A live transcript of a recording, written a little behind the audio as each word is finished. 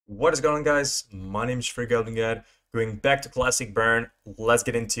What is going on, guys? My name is Fiery Islet, going back to Classic Burn. Let's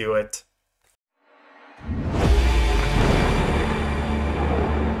get into it.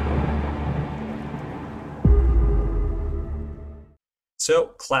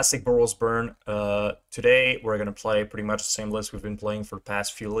 So, Classic Boros Burn. Today we're gonna play pretty much the same list we've been playing for the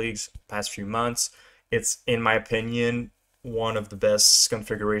past few leagues, past few months. It's, in my opinion, one of the best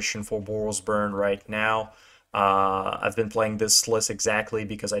configuration for Boros Burn right now. I've been playing this list exactly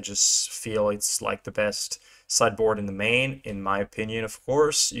because I just feel it's like the best sideboard in the main, in my opinion. Of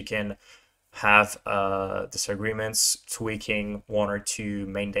course, you can have disagreements, tweaking one or two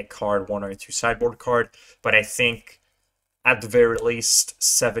main deck card, one or two sideboard card, but I think at the very least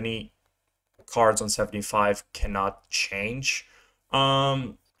 70 cards on 75 cannot change.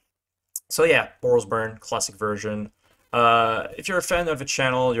 So yeah, Boros Burn, classic version. If you're a fan of the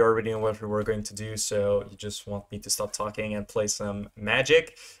channel, you already know what we're going to do, so you just want me to stop talking and play some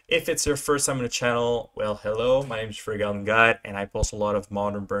Magic. If it's your first time on the channel, well, hello, my name is Fiery Islet, and I post a lot of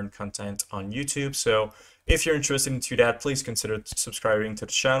modern burn content on YouTube, so if you're interested into that, please consider subscribing to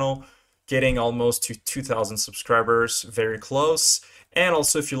the channel. Getting almost to 2,000 subscribers, very close. And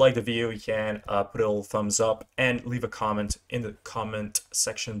also, if you like the video, you can put a little thumbs up and leave a comment in the comment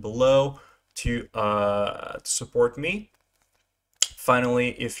section below to support me.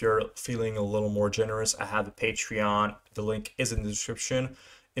 Finally, if you're feeling a little more generous, I have a Patreon. The link is in the description.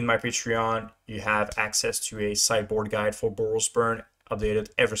 In my Patreon, you have access to a sideboard guide for Boros Burn, updated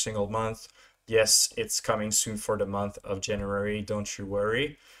every single month. Yes, it's coming soon for the month of January, don't you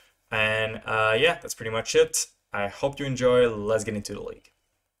worry. And yeah, that's pretty much it. I hope you enjoy. Let's get into the league.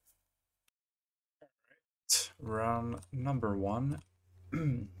 Round number one.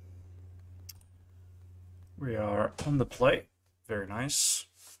 We are on the play. Very nice.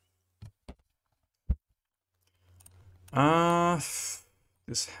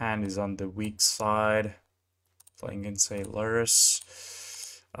 This hand is on the weak side. Playing against a Lurrus.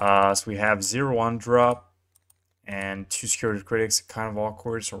 So we have 0/1 drop and 2 Skewer the Critics. Kind of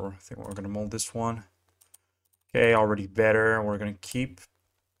awkward, so I think we're gonna mold this one. Okay, already better. We're gonna keep.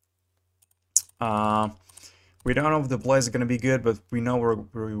 We don't know if the Blaze is gonna be good, but we know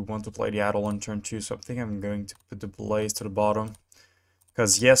we want to play the Eidolon turn 2, so I think I'm going to put the Blaze to the bottom.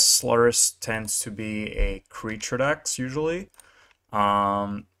 Because yes, Lurrus tends to be a creature deck usually,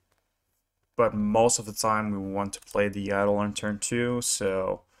 but most of the time we want to play the Eidolon turn 2,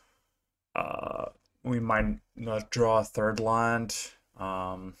 so we might not draw a third land.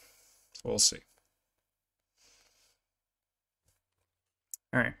 So we'll see.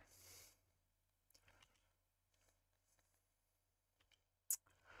 All right.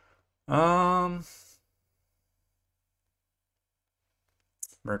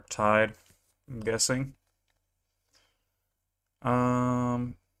 Murktide, I'm guessing.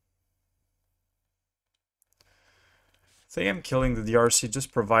 I think I'm killing the DRC.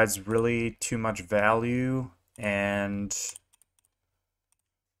 Just provides really too much value, and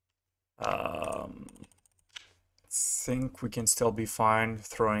I think we can still be fine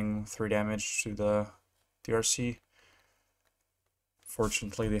throwing 3 damage to the DRC.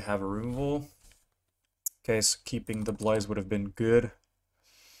 Fortunately, they have a removal. Okay, so keeping the Blaze would have been good,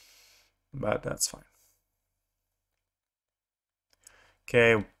 but that's fine.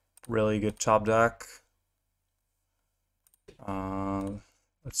 Okay, really good top deck.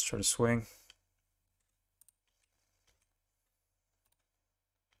 Let's try to swing.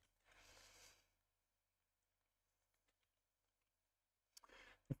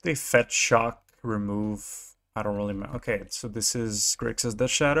 If they fetch, shock, remove, I don't really mind. Okay, so this is Grixis DS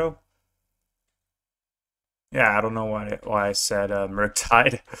Shadow. Yeah, I don't know why I said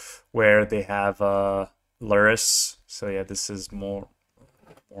Murktide, where they have Lurrus. So yeah, this is more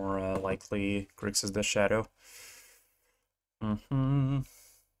likely Grixis DS Shadow.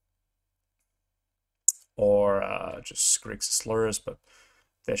 Or just Grixis Lurrus, but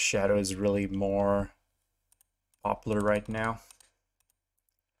the Shadow is really more popular right now.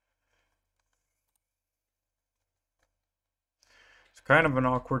 It's kind of an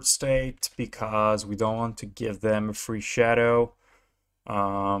awkward state because we don't want to give them a free Shadow.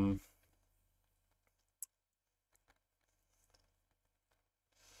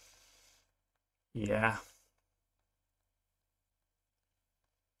 Yeah.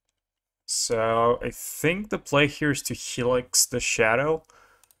 So I think the play here is to Helix the Shadow.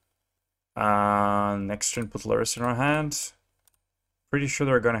 Next turn put Lurrus in our hand. Pretty sure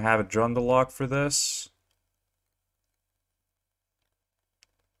they're gonna have a Jundalock for this.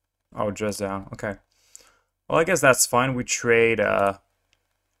 Oh, just down. Okay. Well, I guess that's fine. We trade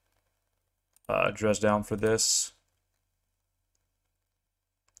dress down for this.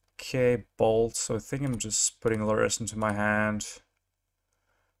 Okay, Bolt. So I think I'm just putting Lurrus into my hand.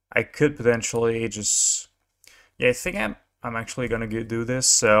 I could potentially just... Yeah, I think I'm actually gonna do this.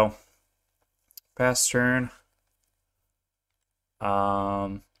 So pass turn.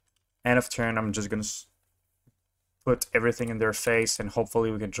 End of turn, I'm just gonna put everything in their face, and hopefully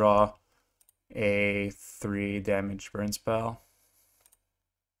we can draw a 3 damage burn spell.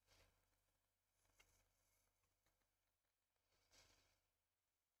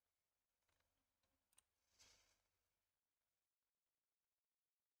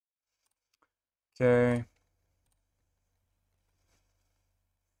 Okay.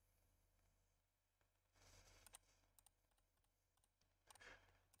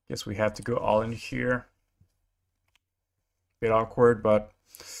 Guess we have to go all in here. Bit awkward, but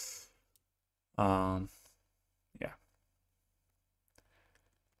yeah.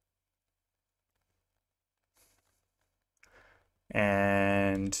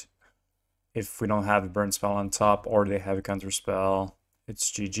 And if we don't have a burn spell on top or they have a counter spell,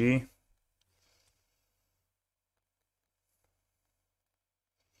 it's GG.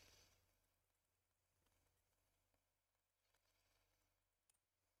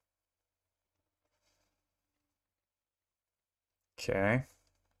 Okay.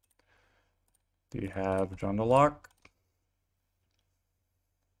 Do you have Jundalock?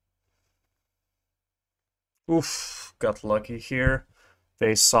 Oof, got lucky here.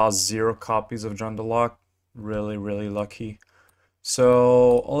 They saw 0 copies of Jundalock. Really, really lucky.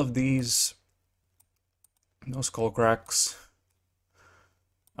 So all of these, no Skullcracks.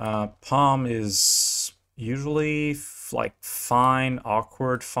 Palm is usually like fine,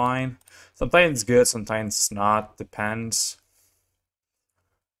 awkward, fine. Sometimes good, sometimes not, depends.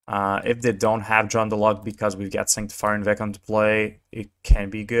 If they don't have Jundalock because we've got Sanctifier and en-Vec onto play, it can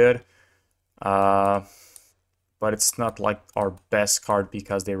be good. But it's not like our best card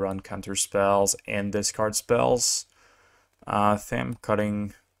because they run counter spells and discard spells. I think I'm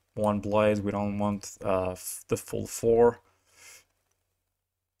cutting 1 Blaze. We don't want the full 4.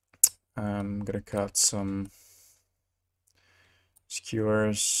 I'm gonna cut some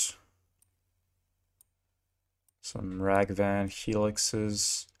Skewers, some Ragvan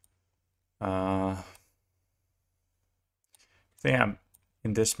Helixes. Damn,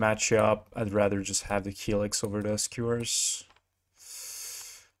 in this matchup, I'd rather just have the Helix over the Skewers.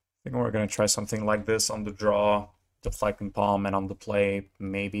 I think we're gonna try something like this on the draw, Deflecting Palm, and on the play,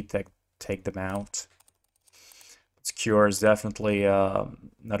 maybe take them out. Skewer is definitely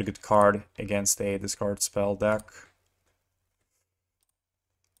not a good card against a discard spell deck.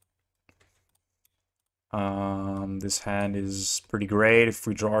 This hand is pretty great. If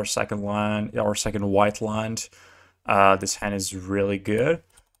we draw our second land, our second white land, this hand is really good.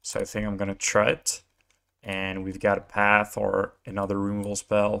 So I think I'm gonna try it. And we've got a path or another removal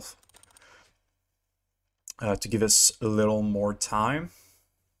spell to give us a little more time.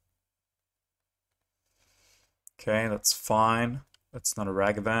 Okay, that's fine. That's not a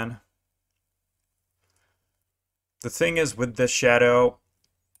Ragavan. The thing is, with the Shadow,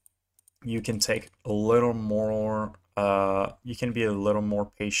 you can take a little more, you can be a little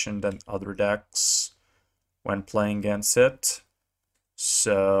more patient than other decks when playing against it.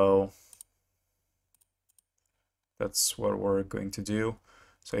 So that's what we're going to do.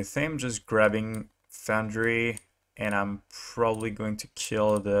 So I think I'm just grabbing Foundry, and I'm probably going to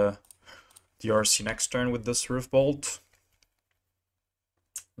kill the RC next turn with this Roof Bolt.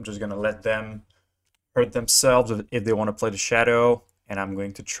 I'm just gonna let them hurt themselves if they want to play the Shadow, and I'm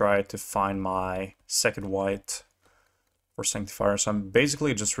going to try to find my second white for Sanctifier. So I'm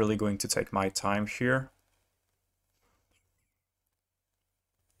basically just really going to take my time here.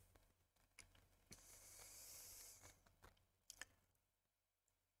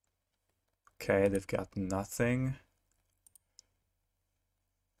 Okay, they've got nothing.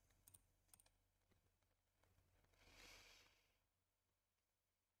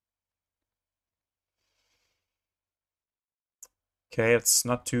 Okay, it's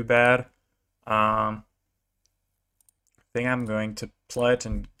not too bad. I think I'm going to play it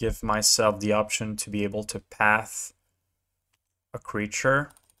and give myself the option to be able to path a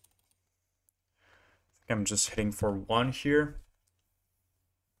creature. I think I'm just hitting for 1 here.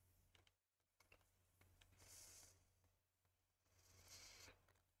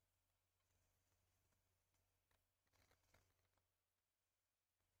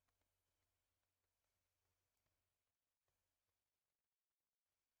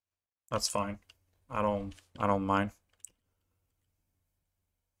 That's fine. I don't mind.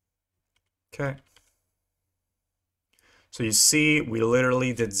 Okay. So you see, we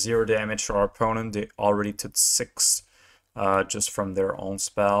literally did 0 damage to our opponent. They already took 6 just from their own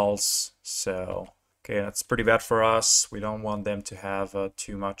spells. So, okay, that's pretty bad for us. We don't want them to have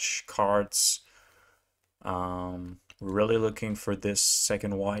too much cards. We're really looking for this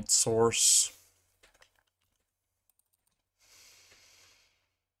second white source.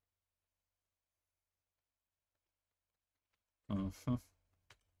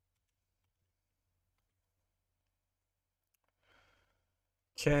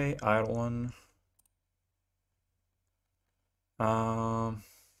 Okay, Eidolon.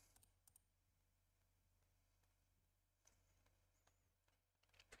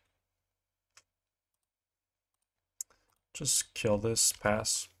 Just kill this,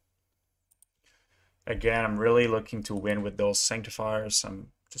 pass. Again, I'm really looking to win with those Sanctifiers.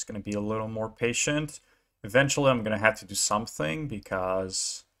 I'm just going to be a little more patient. Eventually, I'm going to have to do something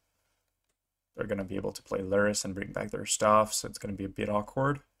because they're going to be able to play Lurrus and bring back their stuff, so it's going to be a bit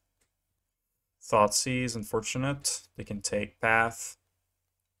awkward. Thoughtseize, unfortunate. They can take Path.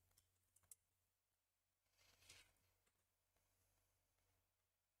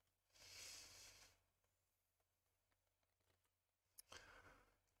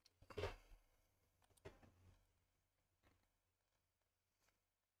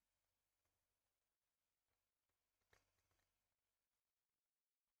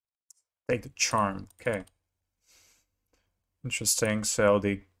 Take the Charm. Okay. Interesting. So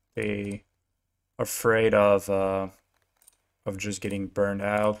they are afraid of just getting burned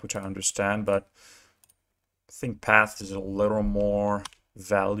out, which I understand, but I think Path is a little more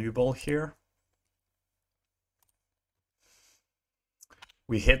valuable here.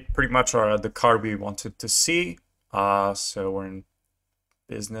 We hit pretty much the card we wanted to see, so we're in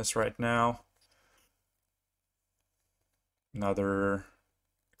business right now. Another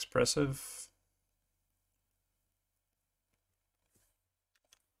expressive.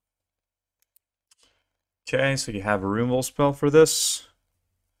 Okay, so you have a removal spell for this.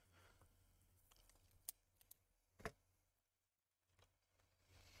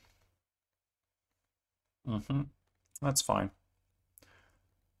 That's fine.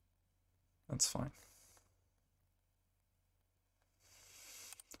 That's fine.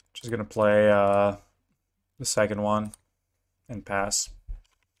 Just gonna play the second one and pass.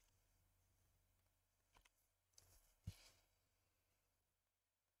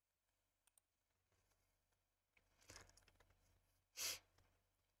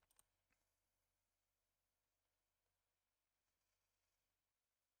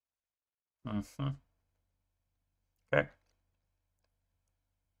 Okay.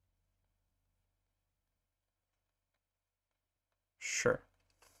 Sure.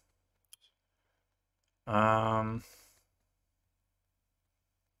 Have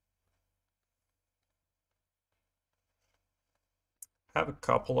a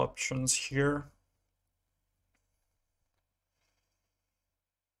couple options here.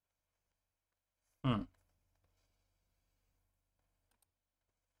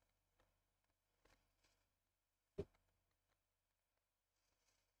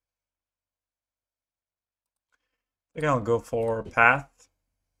 I think I'll go for Path.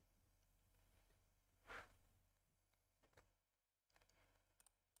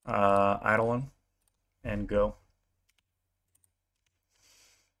 Eidolon, and go.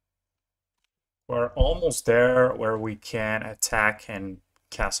 We're almost there where we can attack and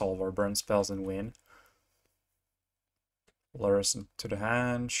cast all of our burn spells and win. Lurrus into the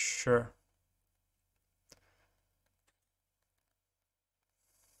hand, sure.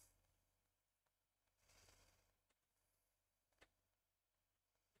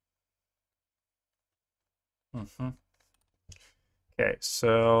 Okay,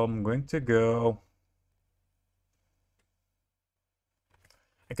 so I'm going to go.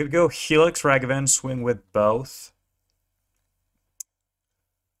 I could go Helix, Ragavan, swing with both.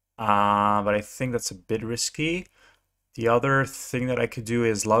 But I think that's a bit risky. The other thing that I could do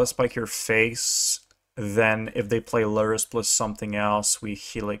is Lava Spike your face. Then if they play Lurrus plus something else, we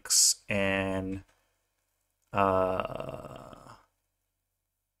Helix and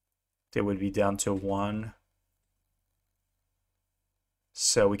they would be down to 1.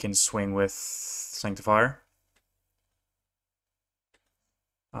 So we can swing with Sanctifier.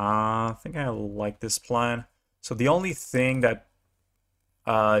 I think I like this plan. So the only thing that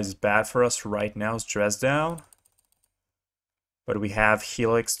is bad for us right now is Dress Down. But we have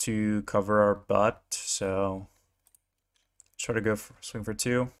Helix to cover our butt, so try to go for swing for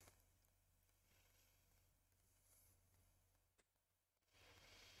 2.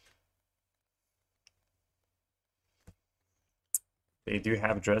 They do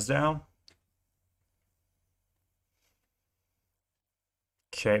have Dress Down.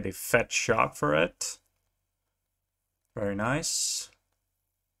 Okay, they fetch Shock for it. Very nice.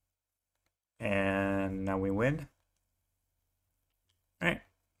 And now we win. All right,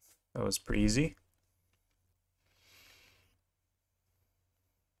 that was pretty easy.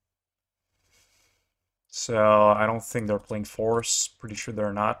 So I don't think they're playing Force. Pretty sure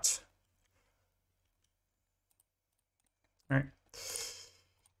they're not. All right.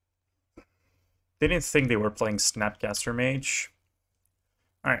 They didn't think they were playing Snapcaster Mage.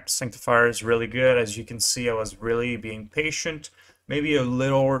 All right, Sanctifier is really good. As you can see, I was really being patient. Maybe a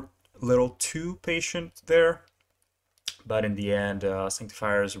little too patient there. But in the end,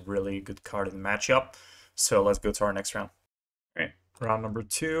 Sanctifier is a really good card in the matchup. So let's go to our next round. All right, round number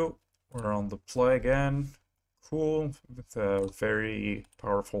 2. We're on the play again. Cool, with a very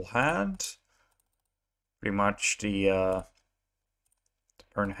powerful hand. Pretty much the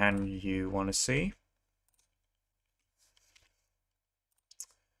turn hand you want to see.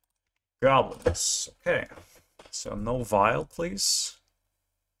 Goblins. Okay, so no Vial, please.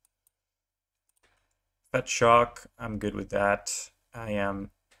 Fetch Shock, I'm good with that. I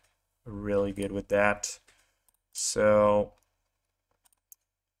am really good with that. So,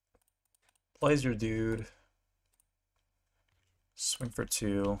 plays your dude. Swing for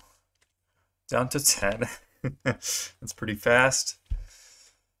 2. Down to 10. That's pretty fast.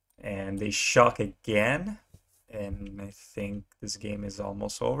 And they shock again. And I think this game is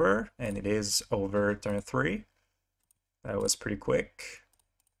almost over. And it is over turn 3. That was pretty quick.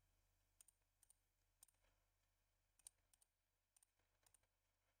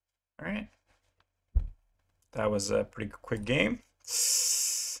 All right. That was a pretty quick game.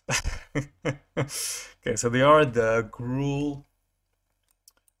 Okay, so they are the Gruul,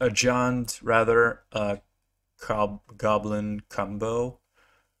 Goblin Combo.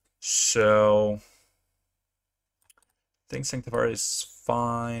 So I think Sanctifier is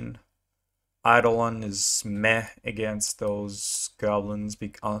fine. Eidolon is meh against those goblins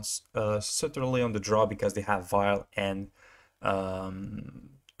because certainly on the draw because they have Vial and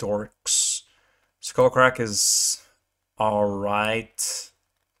Dorks. Skullcrack is alright.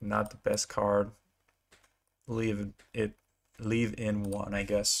 Not the best card. Leave in 1, I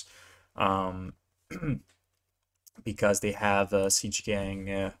guess. Because they have a Siege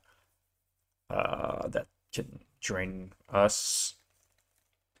Gang that can drain us.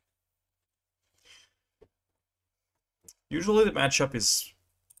 Usually the matchup is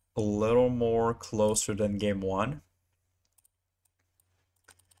a little more closer than game 1.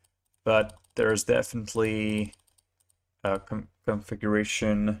 But there's definitely a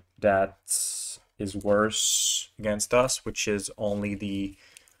configuration that is worse against us, which is only the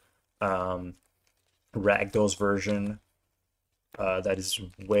Ragdoll's version that is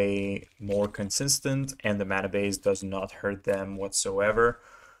way more consistent, and the mana base does not hurt them whatsoever.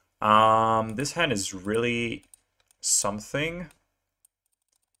 This hand is really something.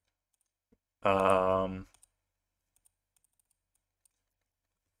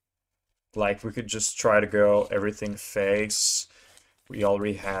 Like, we could just try to go everything face. We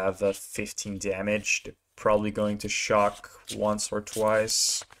already have 15 damage. They're probably going to shock once or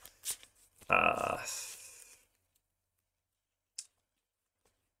twice.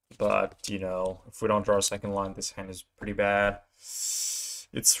 But, you know, if we don't draw a second line, this hand is pretty bad.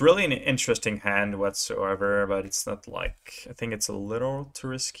 It's really an interesting hand whatsoever, but it's not like... I think it's a little too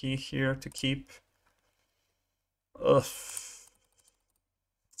risky here to keep. Ugh.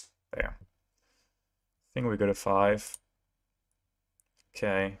 There. I think we go to 5.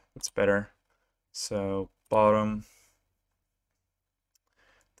 Okay, that's better. So, bottom.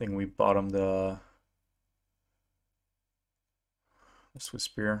 I think we bottom the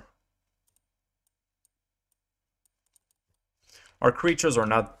Swiftspear. Our creatures are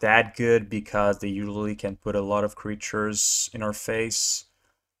not that good because they usually can put a lot of creatures in our face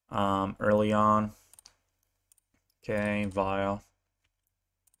early on. Okay, Vial.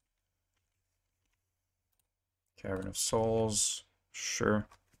 Cavern of Souls, sure.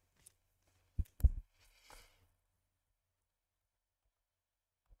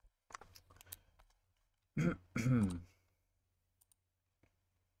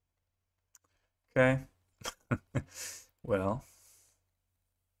 Okay. Well.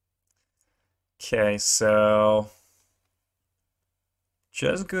 Okay, so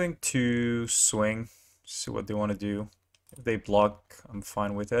just going to swing, see what they want to do. If they block, I'm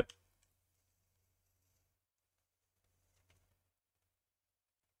fine with it.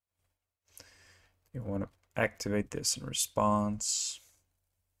 You want to activate this in response.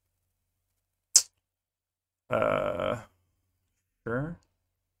 Sure.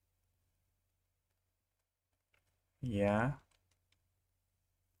 Yeah.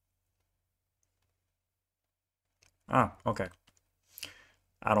 Ah, okay.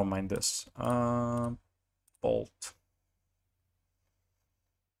 I don't mind this. Bolt.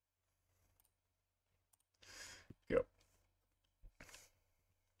 Go.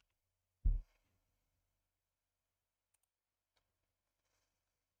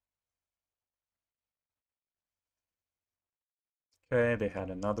 Okay, they had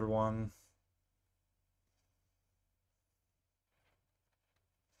another one.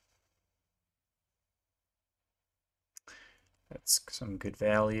 That's some good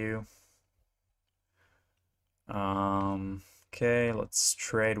value. Okay, let's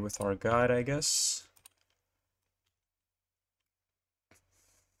trade with our guide, I guess.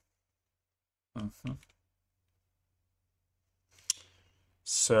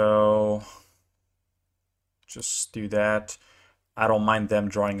 So just do that. I don't mind them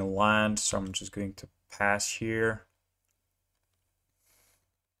drawing a land, so I'm just going to pass here.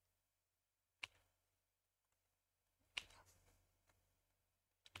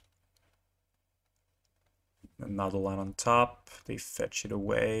 Another land on top. They fetch it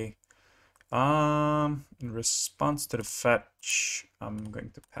away. In response to the fetch, I'm going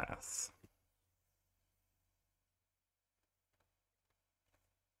to path.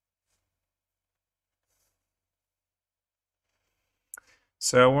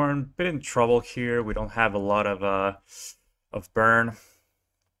 So we're a bit in trouble here. We don't have a lot of burn.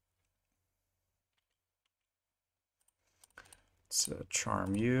 Let's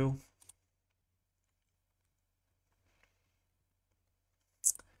charm you.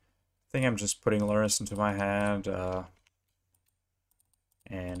 I think I'm just putting Lurrus into my hand,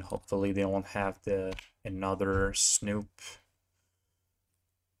 and hopefully they won't have another Snoop.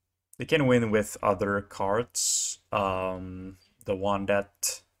 They can win with other cards. The one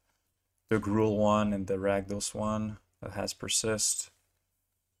that, the Gruul one and the Ragdos one that has Persist.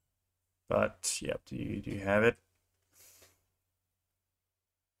 But, yep, do you have it?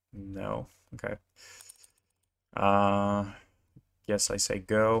 No, okay. Yes, I say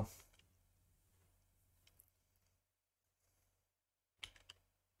go.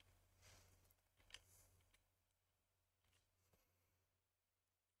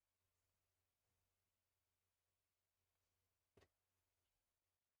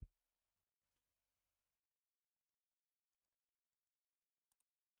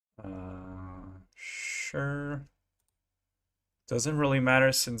 Sure. Doesn't really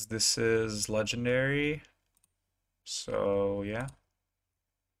matter since this is legendary. So, yeah.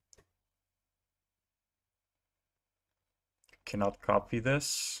 Cannot copy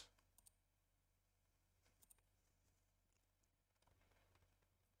this.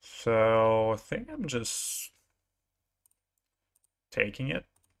 So, I think I'm just taking it.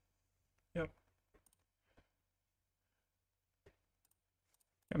 Yep.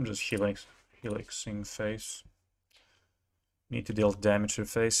 I'm just helixing face. Need to deal damage to the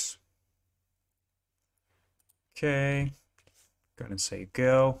face. Okay. Gonna say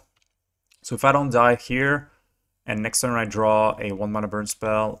go. So if I don't die here, and next turn I draw a 1-mana burn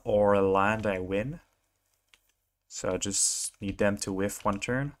spell or a land, I win. So I just need them to whiff one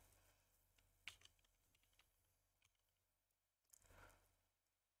turn.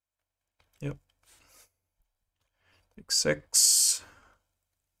 Yep. Take 6.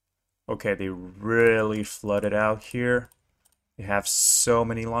 Okay, they really flooded out here. They have so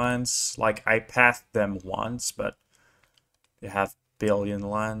many lines. Like, I pathed them once, but they have billion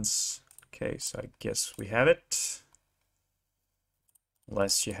lines. Okay, so I guess we have it.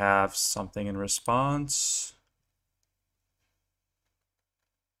 Unless you have something in response.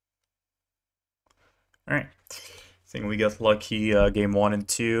 Alright. I think we got lucky game 1 and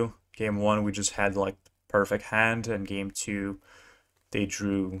 2. Game 1 we just had like perfect hand, and game 2 they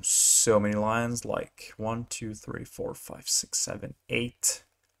drew so many lines, like 1, 2, 3, 4, 5, 6, 7, 8.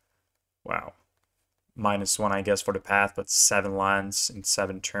 Wow. -1, I guess, for the path, but 7 lines in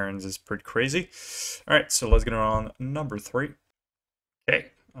 7 turns is pretty crazy. Alright, so let's get on number 3.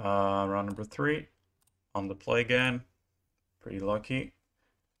 Okay, round number 3. On the play again. Pretty lucky.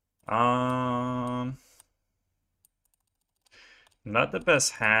 Not the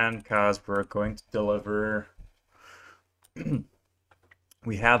best hand, because we're going to deliver...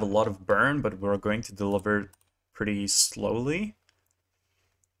 We have a lot of burn, but we're going to deliver pretty slowly.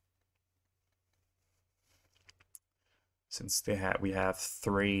 Since we have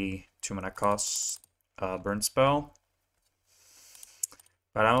 3 2-mana costs burn spell.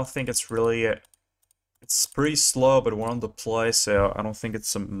 But I don't think it's really... It's pretty slow, but we're on the play, so I don't think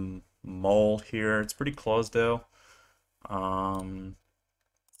it's a mole here. It's pretty close, though.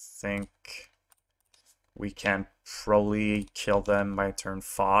 Think we can probably kill them by turn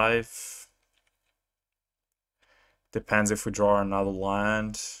 5. Depends if we draw another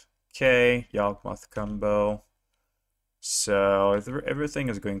land. Okay, Yawgmoth Combo. So everything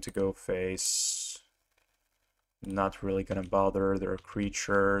is going to go face. Not really gonna bother their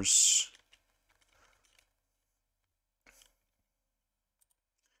creatures.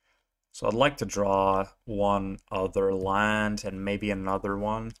 So I'd like to draw one other land and maybe another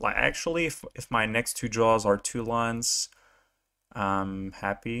one. Like actually, if my next two draws are two lands, I'm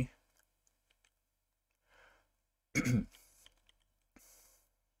happy.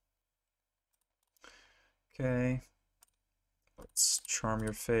 Okay. Let's charm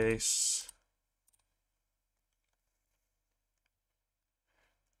your face.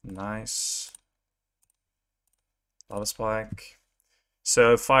 Nice. Lava Spike.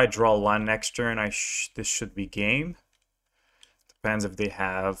 So if I draw land next turn, this should be game. Depends if they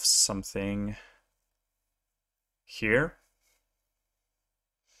have something here.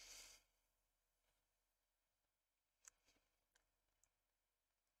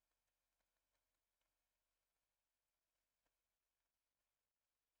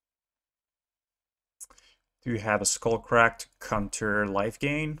 Do you have a Skullcrack to counter life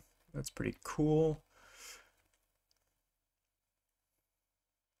gain? That's pretty cool.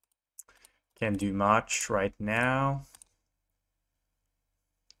 Can't do much right now.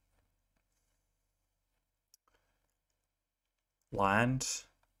 Land.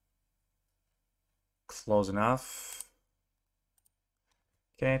 Close enough.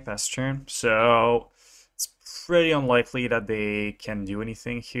 Okay, pass turn. So it's pretty unlikely that they can do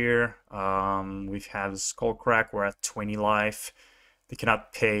anything here. We've had Skullcrack, we're at 20 life. They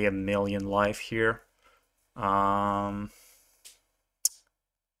cannot pay 1,000,000 life here.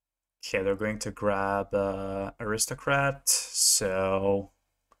 Okay, they're going to grab Aristocrat, so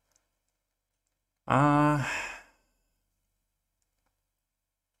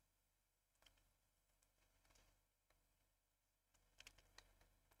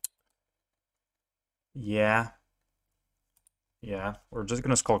yeah. Yeah, we're just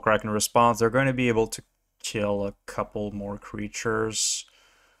gonna Skullcrack in response. They're going to be able to kill a couple more creatures.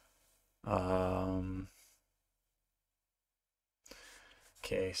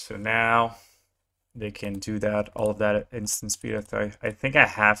 Okay, so now they can do that, all of that at instant speed. I think I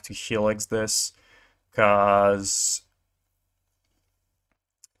have to Helix this, because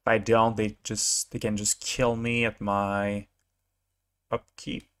if I don't, they can just kill me at my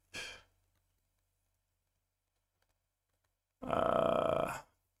upkeep.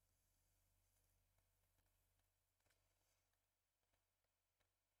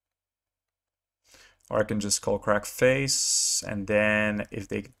 Or I can just Skullcrack face, and then if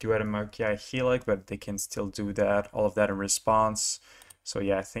they do it, I Helix, but they can still do that, all of that in response. So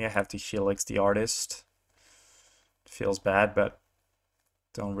yeah, I think I have to Helix the artist. It feels bad, but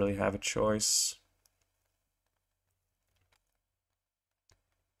don't really have a choice.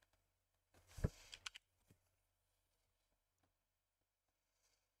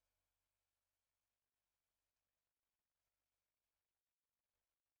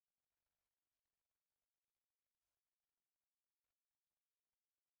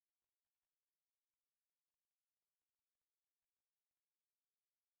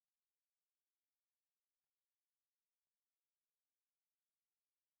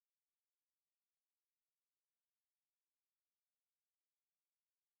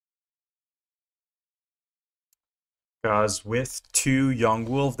 Because with two Young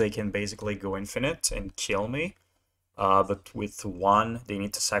Wolf, they can basically go infinite and kill me. But with one, they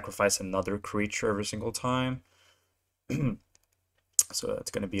need to sacrifice another creature every single time. So that's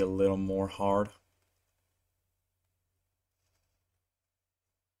going to be a little more hard.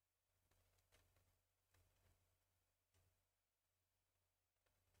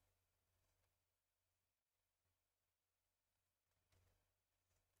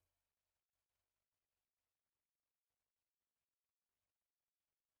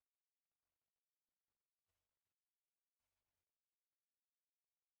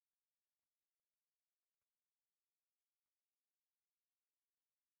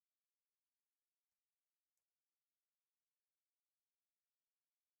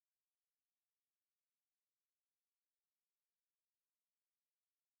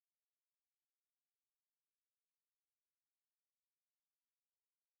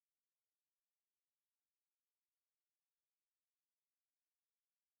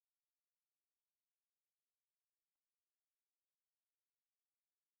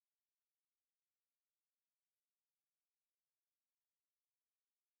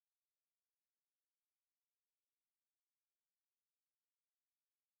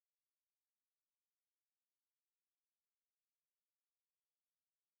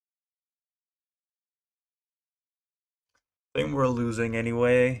 I think we're losing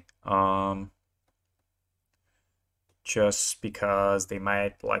anyway. Just because they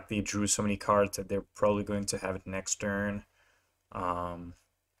might, like, they drew so many cards that they're probably going to have it next turn. But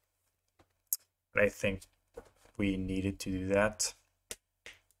I think we needed to do that.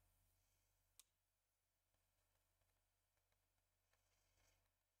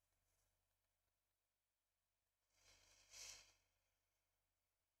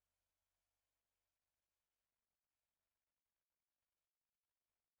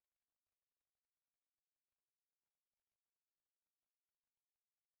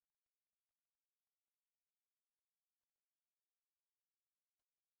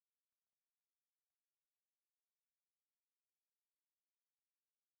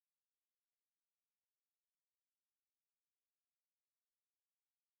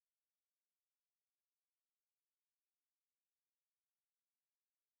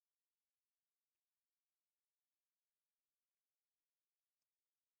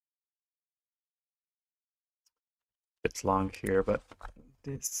 Bit long here, but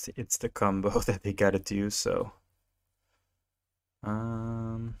it's the combo that they gotta do, so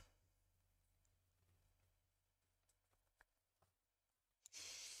no,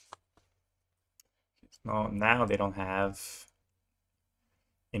 now they don't have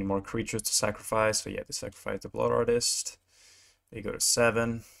any more creatures to sacrifice, so yeah, they sacrifice the Blood Artist. They go to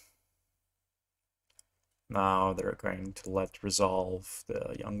 7. Now they're going to let resolve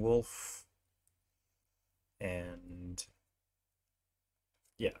the Young Wolf. And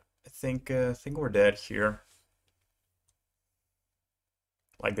yeah, I think we're dead here.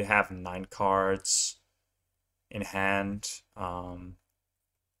 Like, they have 9 cards in hand.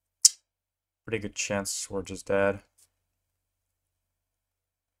 Pretty good chance we're just dead.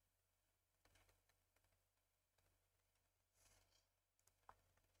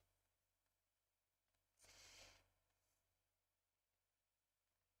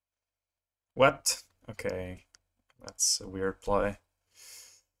 What? Okay, that's a weird play.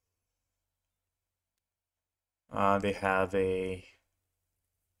 They have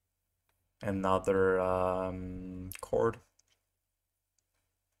another chord.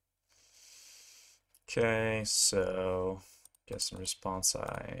 Okay, so guess in response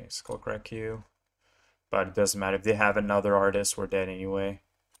I Skullcrack you. But it doesn't matter. If they have another artist, we're dead anyway.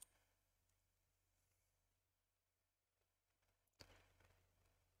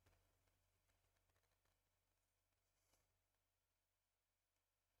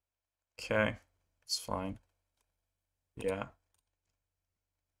 Okay, it's fine. Yeah.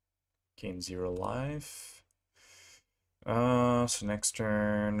 Gain 0 life. So next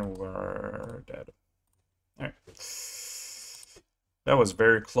turn we're dead. Alright. That was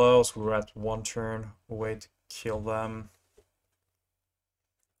very close. We were at 1 turn away to kill them.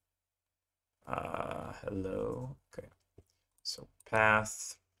 Hello. Okay. So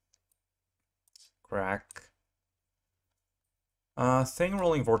path. Crack. Thing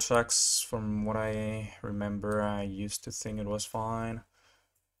Roiling Vortex, from what I remember, I used to think it was fine.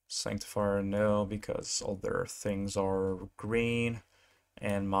 Sanctifier, no, because all their things are green.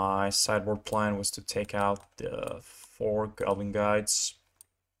 And my sideboard plan was to take out the 4 Goblin Guides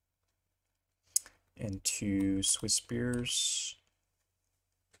and 2 Swiftspears,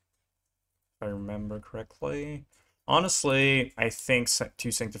 if I remember correctly. Honestly, I think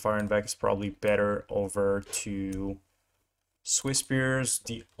 2 Sanctifier en-Vec is probably better over 2 Swiftspears.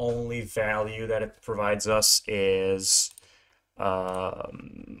 The only value that it provides us is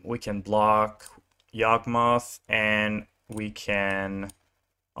we can block Yawgmoth, and we can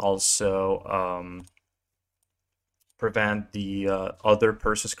also prevent the other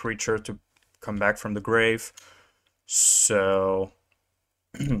person's creature to come back from the grave. So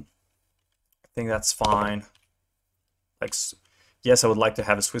I think that's fine. Like, yes, I would like to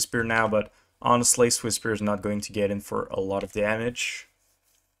have a Swiftspear now, but honestly, Swiftspear is not going to get in for a lot of damage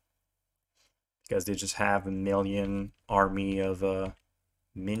because they just have a million army of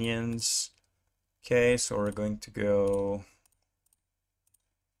minions. Okay, so we're going to go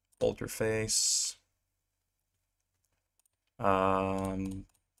Polterface.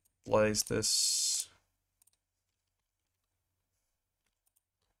 Blaze this.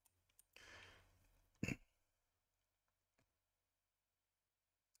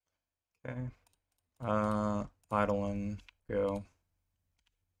 Okay. Eidolon, go.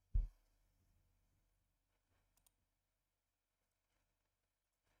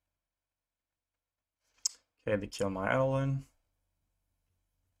 Okay, they kill my Eidolon.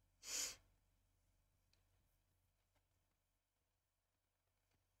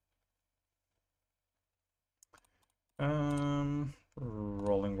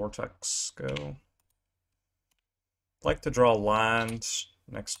 Rolling Vortex, go. like to draw land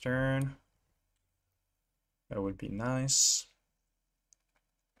next turn. That would be nice.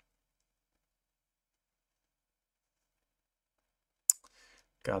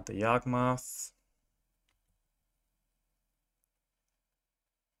 Got the Yawgmoth.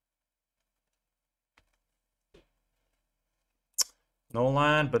 No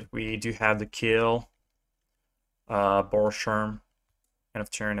land, but we do have the kill. Boros Charm, end of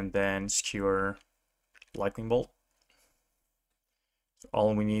turn, and then Skewer Lightning Bolt. So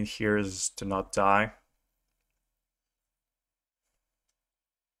all we need here is to not die.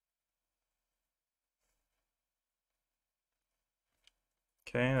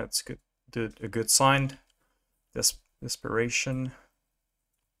 Okay, that's good. A good sign. Desperation.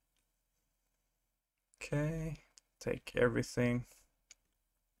 Okay, take everything.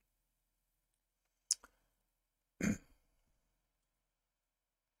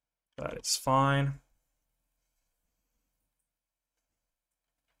 That is fine.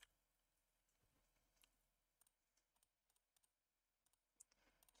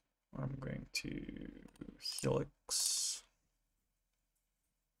 I'm going to Helix.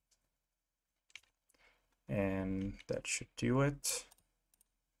 And that should do it.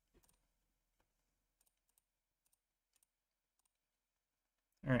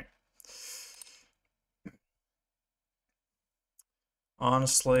 All right.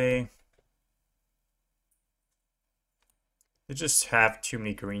 Honestly, they just have too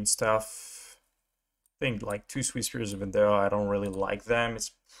many green stuff. I think like 2 Swiftspears, even though I don't really like them,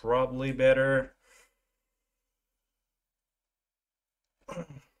 it's probably better.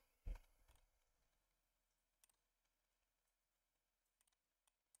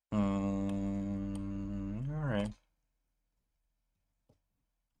 All right.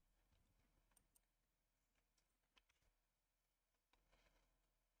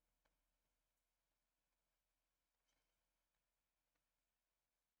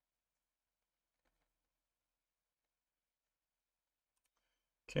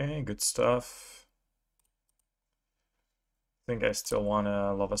 Okay, good stuff. I think I still want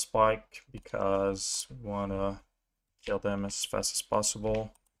to Lava Spike because we want to kill them as fast as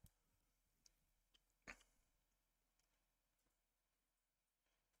possible.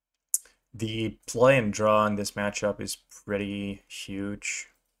 The play and draw in this matchup is pretty huge.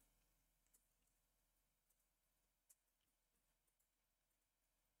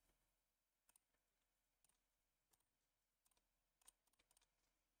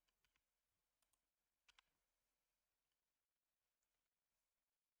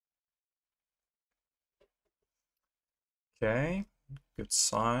 Okay, good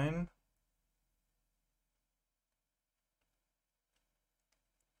sign.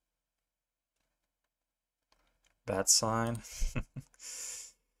 Bad sign.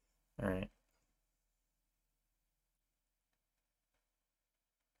 All right.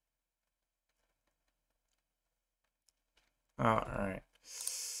 Oh, all right.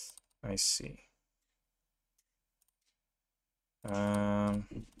 I see. I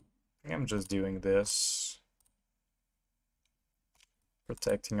think I'm just doing this.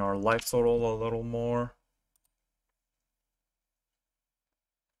 Protecting our life total a little more.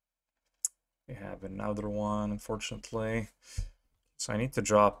 We have another one, unfortunately. So I need to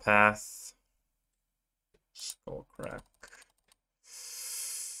draw a path. Skullcrack.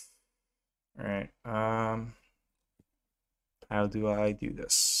 Alright, how do I do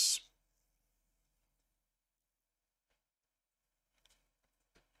this?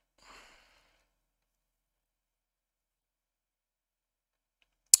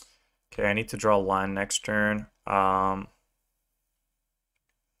 Okay, I need to draw a line next turn.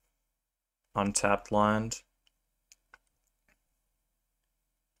 Untapped land.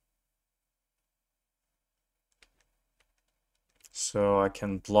 So I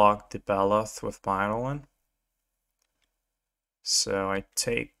can block the Baloth with my Eidolon. So I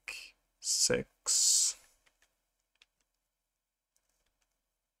take 6.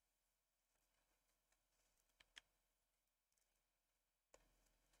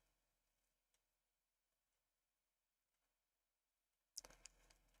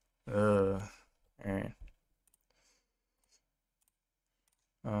 Alright.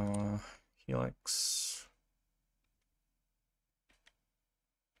 Helix.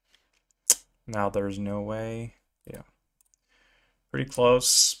 Now there's no way. Yeah. Pretty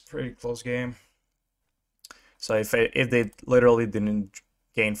close game. So if they literally didn't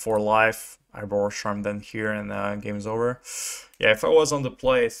gain 4 life, I Boros Charm then here and game is over. Yeah, if I was on the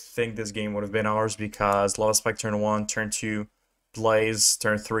play, I think this game would have been ours because Lava Spike turn 1, turn 2, Blaze,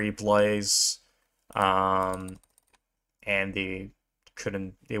 turn 3, Blaze, and they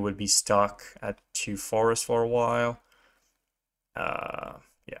would be stuck at 2 forests for a while. Yeah.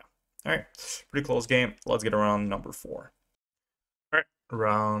 All right. Pretty close game. Let's get around number 4. All right.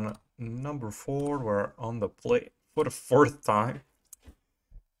 Round number 4. We're on the plate for the 4th time.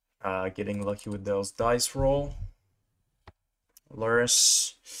 Getting lucky with those dice roll.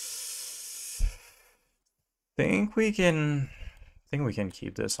 Lurrus. Think we can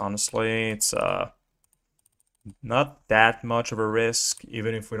keep this, honestly. It's not that much of a risk.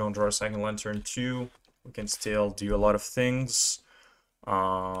 Even if we don't draw a second land turn 2, we can still do a lot of things.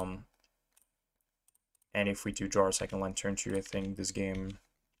 And if we do draw a second land turn 2, I think this game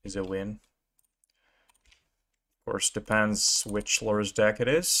is a win. Of course, depends which Lurrus deck it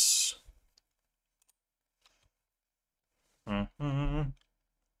is.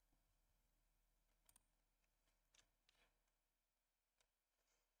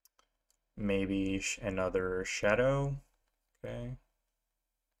 Maybe another shadow. Okay.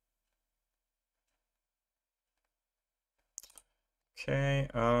 Okay,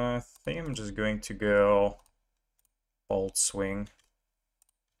 I think I'm just going to go Bolt Swing.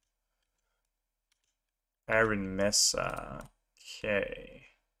 Iron Mesa. Okay.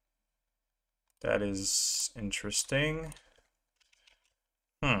 That is interesting.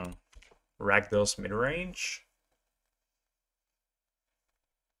 Ragdoll's mid-range.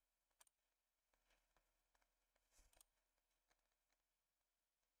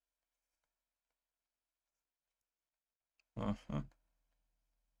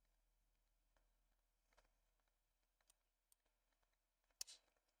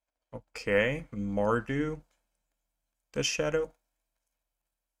 Okay, Mardu the Shadow.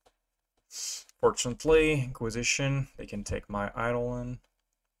 Fortunately, Inquisition, they can take my Eidolon.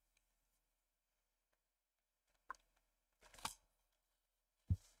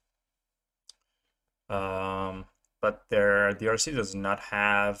 But their DRC does not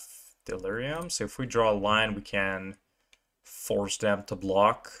have Delirium, so if we draw a line, we can force them to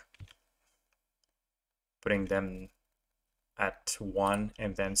block, putting them at 1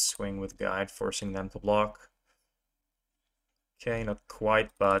 and then swing with Guide, forcing them to block. Okay, not quite,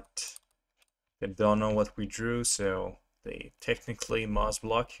 but they don't know what we drew, so they technically must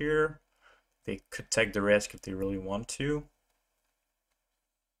block here. They could take the risk if they really want to.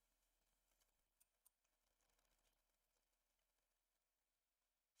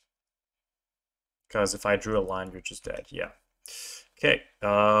 Because if I drew a line, you're just dead. Yeah. Okay,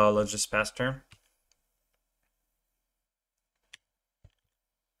 let's just pass turn.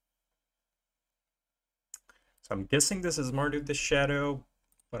 So I'm guessing this is Mardu the Shadow,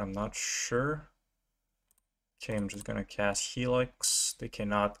 but I'm not sure. Okay, I'm just gonna cast Helix. They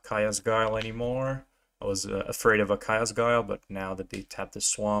cannot Kaya's Guile anymore. I was afraid of a Kaya's Guile, but now that they tap the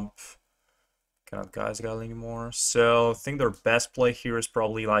swamp, cannot Kaya's Guile anymore. So I think their best play here is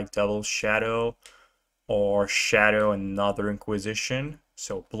probably like Devil's Shadow or Shadow another Inquisition.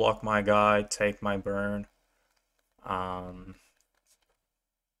 So block my guy, take my burn.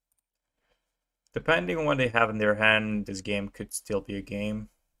 Depending on what they have in their hand, this game could still be a game.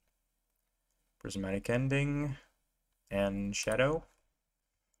 Prismatic Ending and Shadow.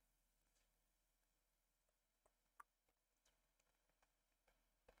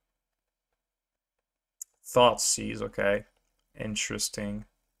 Thoughtseize, okay. Interesting.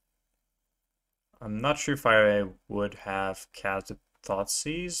 I'm not sure if I would have casted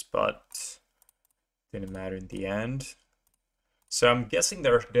Thoughtseize, but didn't matter in the end. So I'm guessing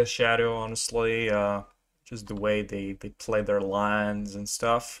they're the Shadow, honestly. Just the way they play their lands and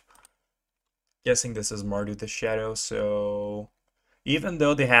stuff. Guessing this is Mardu the Shadow, so even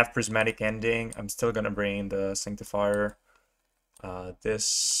though they have Prismatic Ending, I'm still gonna bring the Sanctifier.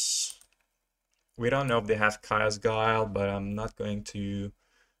 We don't know if they have Kaya's Guile, but I'm not going to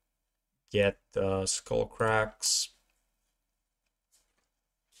get the Skullcracks.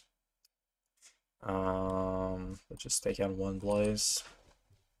 Let's just take out one Blaze.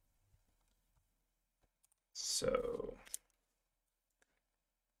 So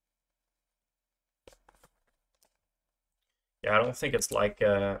yeah, I don't think it's like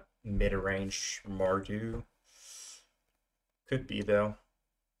a mid-range Mardu. Could be though.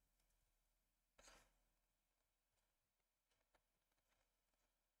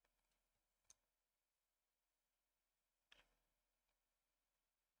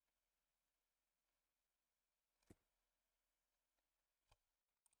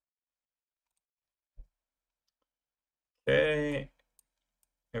 Okay.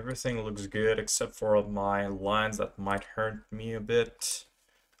 Everything looks good except for my lines that might hurt me a bit.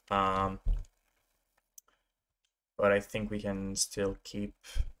 But I think we can still keep.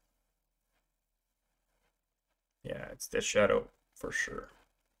 Yeah, it's the Shadow for sure.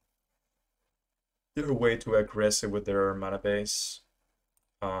 They're way too aggressive with their mana base.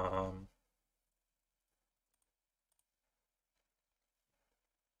 Um,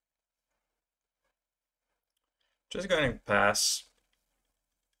 just going to pass.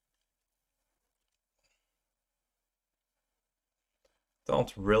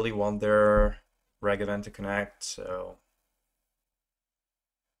 Don't really want their Ragavan to connect, so...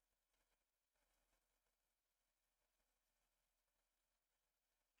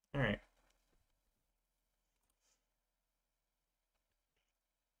 Alright.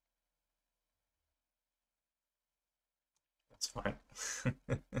 That's fine.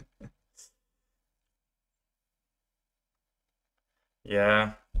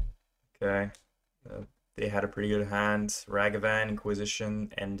 Yeah, okay. They had a pretty good hand. Ragavan,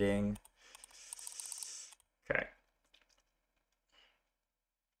 Inquisition, Ending. Okay.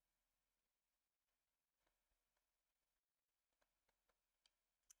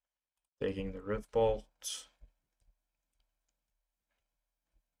 Taking the Rift Bolt.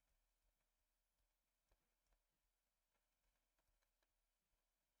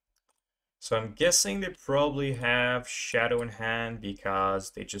 So I'm guessing they probably have Shadow in hand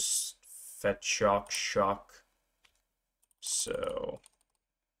because they just fed Shock. So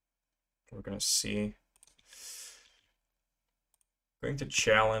we're gonna see. Going to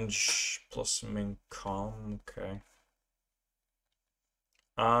challenge Blossoming Calm, okay.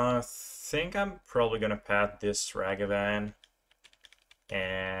 I think I'm probably gonna path this Ragavan.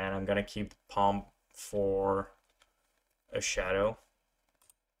 And I'm gonna keep the Palm for a Shadow.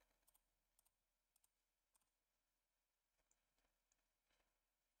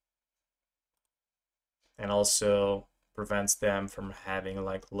 And also prevents them from having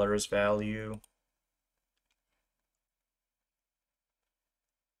like Lurrus value.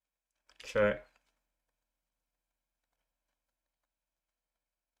 Okay.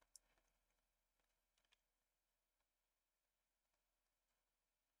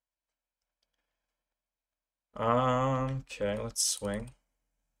 Okay, let's swing.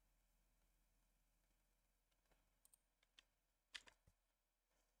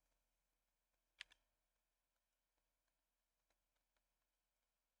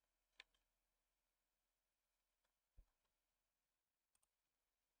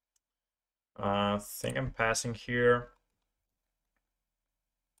 Think I'm passing here.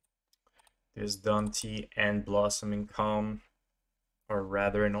 This Dante and Blossoming Calm are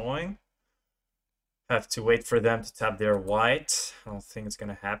rather annoying. Have to wait for them to tap their white. I don't think it's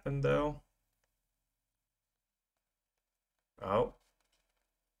gonna happen though. Oh.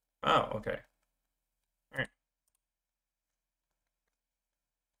 Oh, okay. Alright.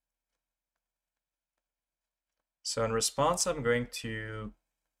 So in response, I'm going to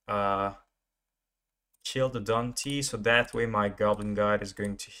kill the Dante, so that way my Goblin Guide is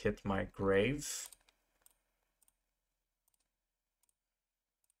going to hit my grave.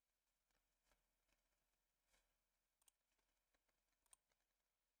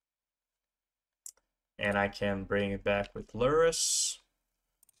 And I can bring it back with Lurrus.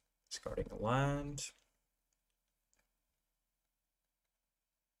 Discarding a land.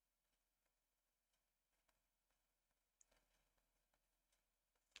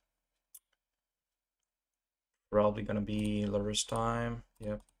 Probably gonna be Lurrus time.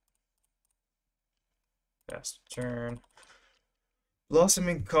 Yep. Fast turn.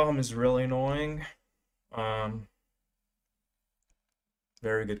 Blossoming Calm is really annoying.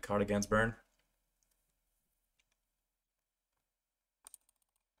 Very good card against burn.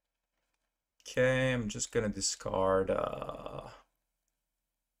 Okay, I'm just gonna discard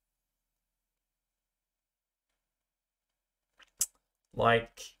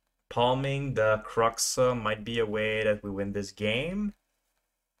like palming the Cruxa might be a way that we win this game.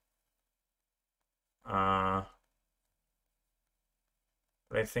 But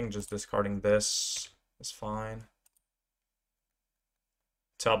I think just discarding this is fine.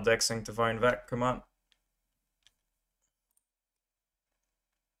 Top deck Sanctifier en-Vec, come on.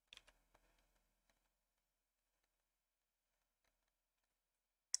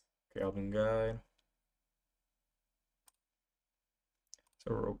 Goblin Guide.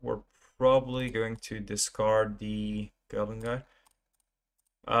 So we're probably going to discard the Goblin Guide.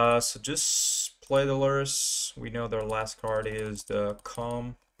 So just play the Lurrus. We know their last card is the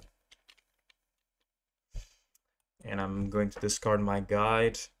Calm. And I'm going to discard my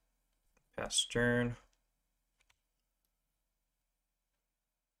guide. Pass turn.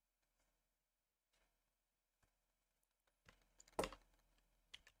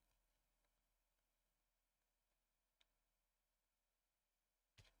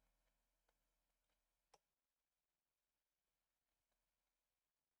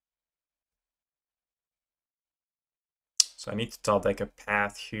 So I need to top deck a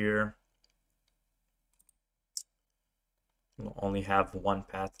path here. I'll only have one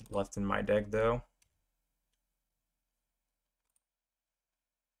path left in my deck though.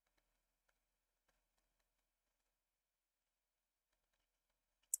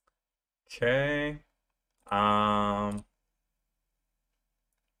 Okay.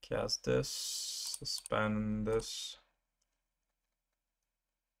 Cast this, suspend this.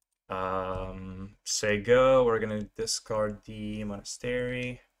 Say go. We're gonna discard the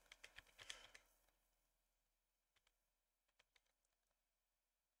Monastery.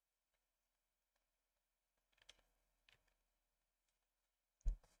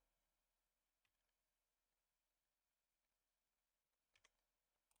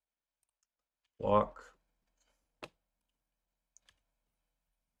 Block.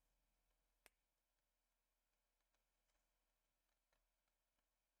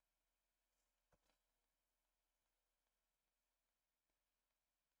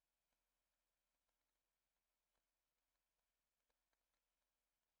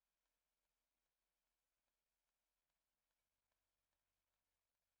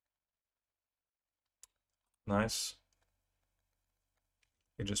 Nice.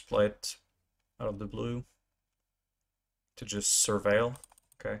 You just play it out of the blue to just surveil.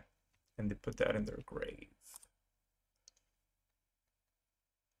 Okay. And they put that in their grave.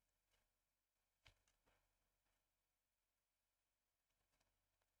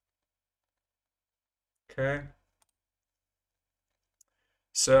 Okay.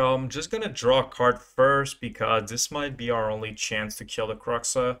 So I'm just gonna draw a card first because this might be our only chance to kill the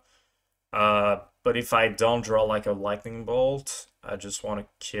Cruxa. But if I don't draw like a lightning bolt, I just want to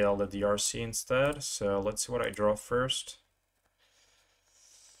kill the DRC instead. So let's see what I draw first.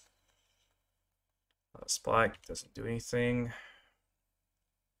 Spike doesn't do anything.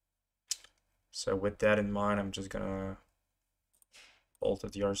 So with that in mind, I'm just gonna bolt the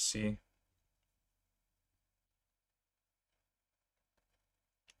DRC.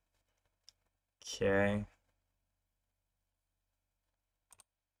 Okay.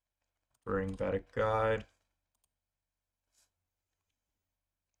 Bring back a guide.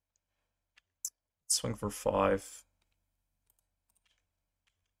 Swing for 5.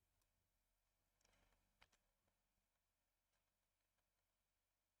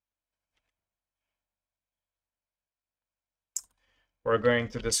 We're going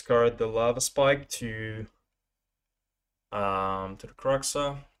to discard the Lava Spike to the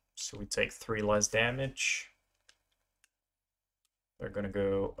Cruxa, so we take 3 less damage. They're gonna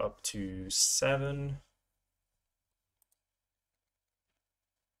go up to 7.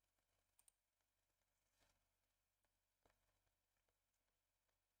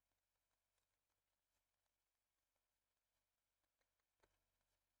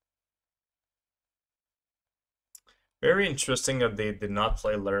 Very interesting that they did not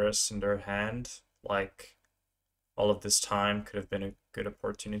play Lurrus in their hand. Like, all of this time could have been a good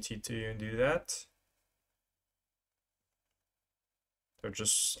opportunity to do that. They're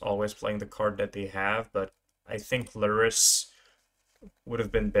just always playing the card that they have, but I think Lurrus would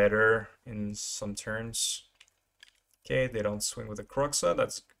have been better in some turns. Okay, they don't swing with a Cruxa.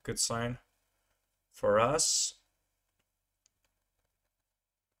 That's a good sign for us.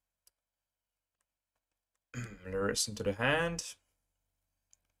 Lurrus into the hand.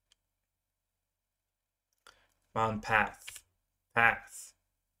 Mound path. Path.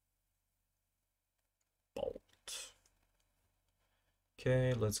 Bolt.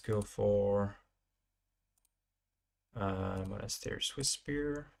 Okay, let's go for Monastery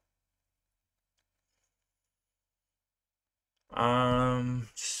Swiftspear.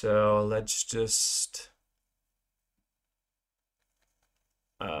 So let's just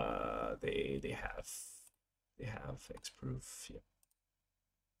they have X-proof, yeah.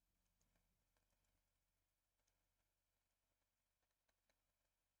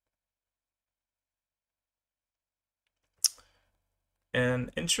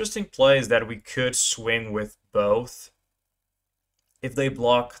 An interesting play is that we could swing with both. If they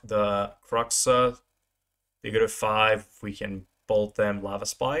block the Cruxa, they go to 5, we can bolt them Lava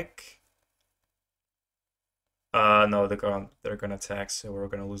Spike. No, they're gonna attack, so we're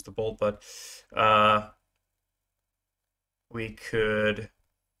gonna lose the bolt, but we could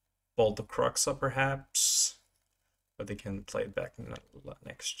bolt the Cruxa perhaps, but they can play it back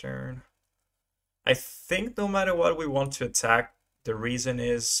next turn. I think no matter what we want to attack, the reason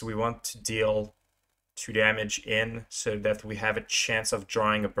is we want to deal 2 damage in so that we have a chance of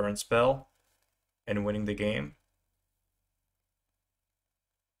drawing a burn spell and winning the game.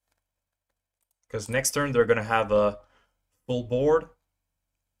 Because next turn they're going to have a full board.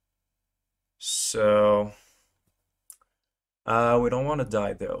 So We don't want to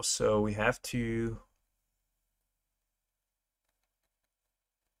die though, so we have to...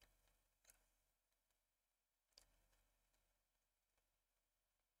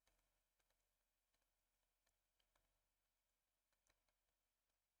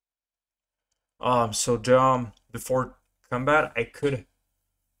 Oh, I'm so dumb. Before combat, I could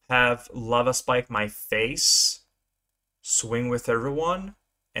have Lava Spike my face, swing with everyone,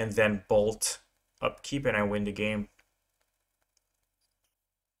 and then bolt upkeep, and I win the game.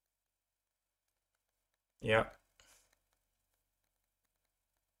 Yeah.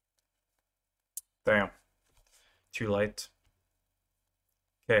 Damn. Too late.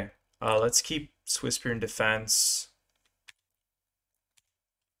 Okay. Let's keep Swiftspear in defense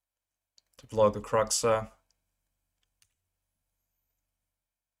to block the Cruxa.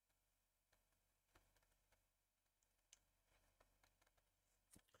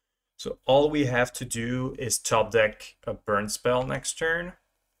 So all we have to do is top deck a burn spell next turn.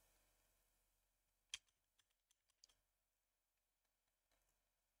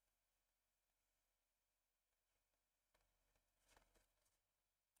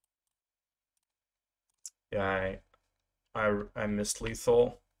 Yeah, I missed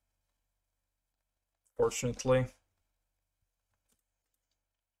lethal, fortunately.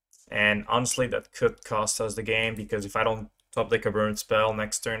 And honestly, that could cost us the game, because if I don't top deck a burn spell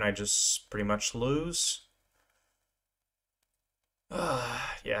next turn, I just pretty much lose.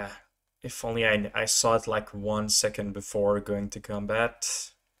 Yeah. If only I saw it like 1 second before going to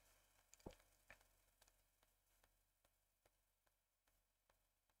combat.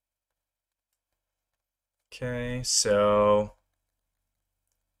 Okay, so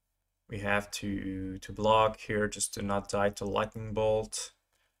we have to block here just to not die to Lightning Bolt.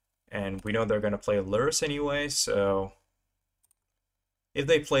 And we know they're gonna play Lurrus anyway, so if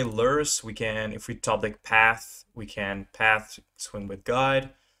they play Lurrus, we can, if we top deck Path, we can Path, swing with Guide.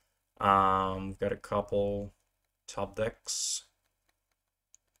 We've got a couple top decks.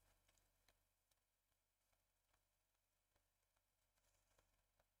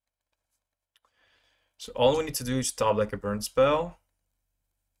 So all we need to do is top deck a burn spell.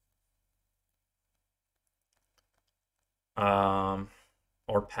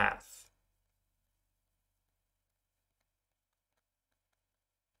 Or Path.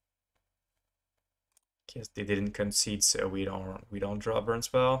 Guess they didn't concede, so we don't draw a burn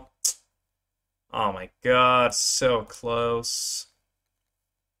spell. Oh my god, so close.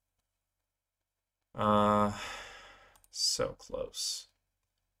 So close.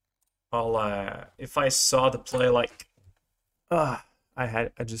 If I saw the play like, I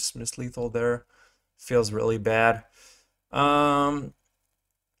just missed lethal there. Feels really bad.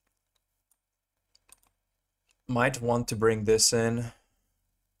 Might want to bring this in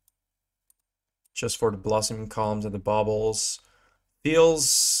just for the blossoming columns and the baubles.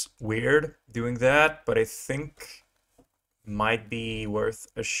 Feels weird doing that, but I think might be worth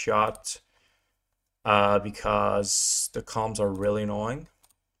a shot because the columns are really annoying.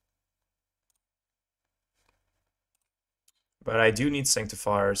 But I do need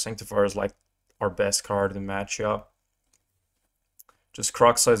Sanctifier. Sanctifier is like our best card in the matchup. Just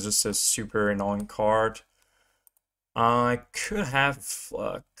Cruxa is just a super annoying card. I could have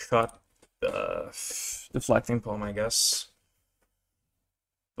cut the Deflecting Palm, I guess.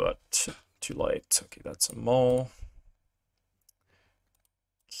 But too late. Okay, that's a mole.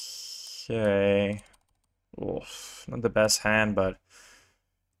 Okay. Oof, not the best hand, but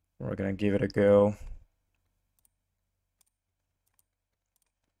we're gonna give it a go.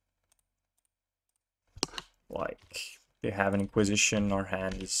 Like, they have an Inquisition, our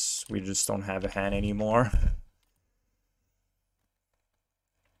hand is... we just don't have a hand anymore.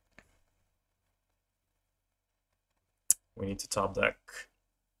 We need to top deck.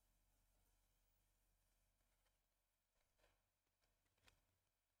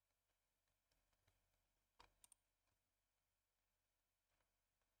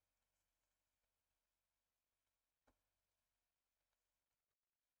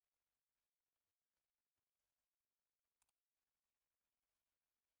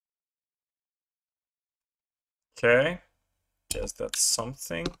 Okay, guess that's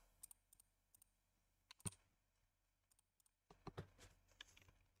something.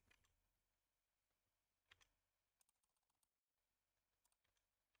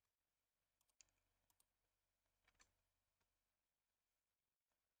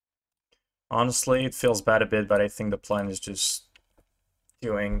 Honestly, it feels bad a bit, but I think the plan is just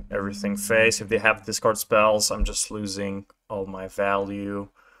doing everything face. If they have discard spells, I'm just losing all my value.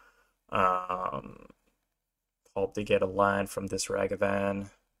 Hope they get a land from this Ragavan.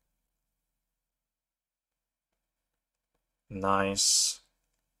 Nice.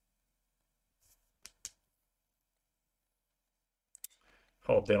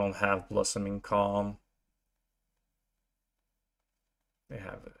 Hope they don't have Blossoming Calm. They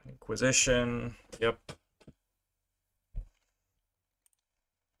have Inquisition. Yep.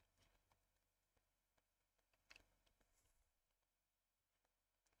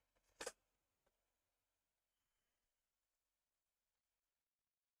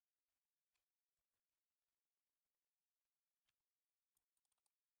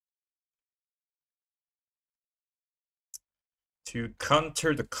 To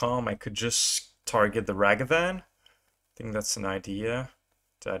counter the Calm, I could just target the Ragavan. I think that's an idea.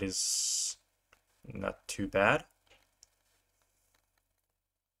 That is not too bad.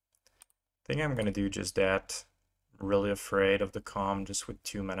 I think I'm gonna do just that. Really afraid of the Calm just with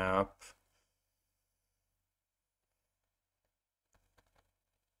 2 mana up.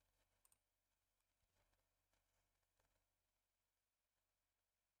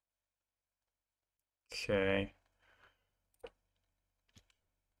 Okay.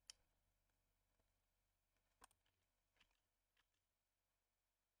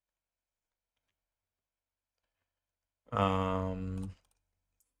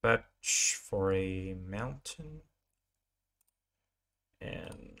 Fetch for a mountain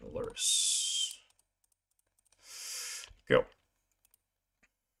and Lurrus. Go.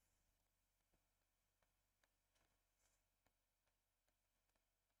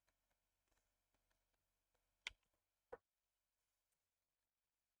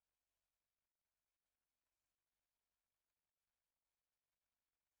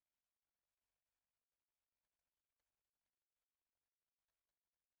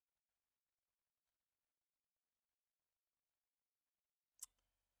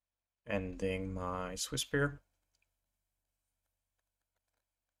 Ending my Swiftspear.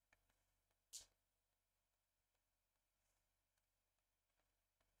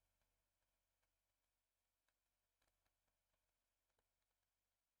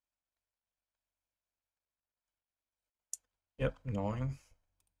 Yep, annoying.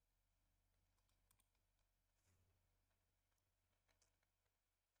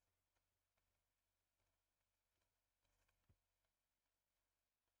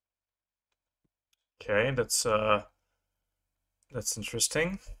 Okay, that's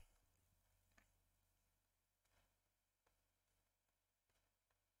interesting.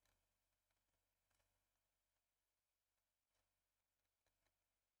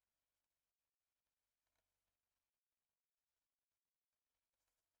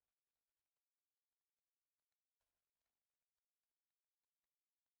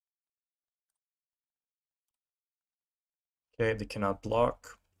 Okay, they cannot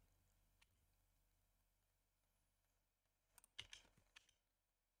block.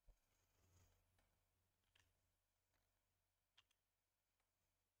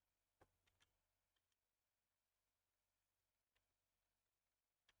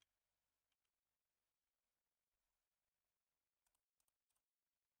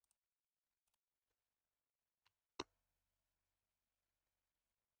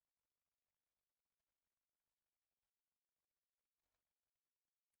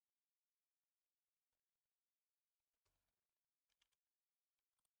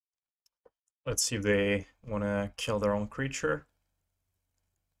 Let's see if they want to kill their own creature.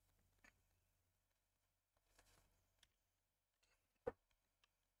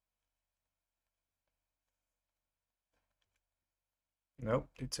 Nope,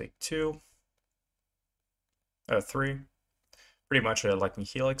 they take 2. 3. Pretty much a Lightning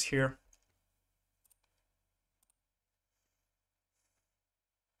Helix here.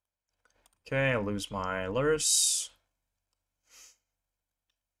 Okay, I lose my Lurrus.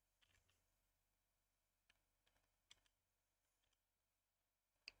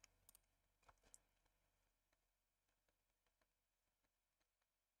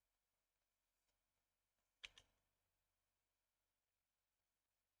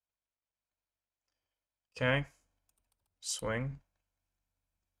 Okay, swing.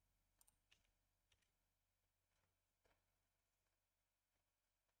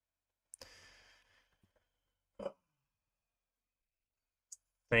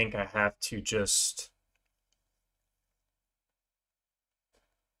 Think I have to just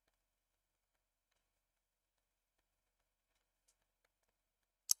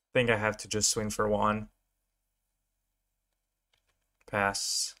swing for 1.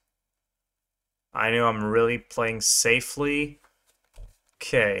 Pass. I know I'm really playing safely.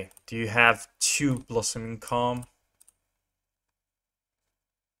 Okay, do you have 2 Blossoming Calm?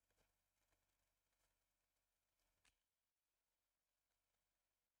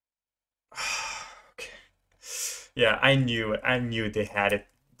 Okay. Yeah, I knew it. I knew they had it.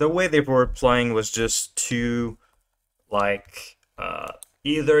 The way they were playing was just too, like,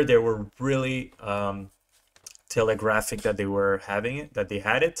 either they were really telegraphic that they were having it, that they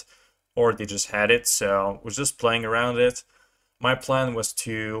had it, or they just had it. So I was just playing around it. My plan was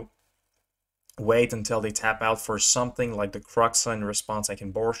to wait until they tap out for something like the Cruxa. In response, I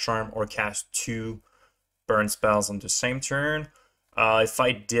can Boros Charm or cast 2 burn spells on the same turn. If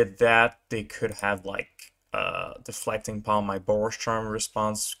I did that, they could have like Deflecting Palm my Boros Charm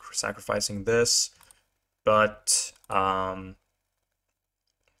response, sacrificing this. But yeah,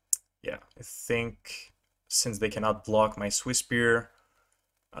 I think since they cannot block my Swiftspear,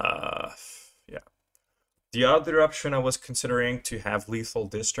 yeah. The other option I was considering to have lethal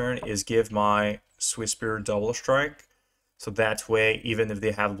this turn is give my Swiftspear double strike. So that way, even if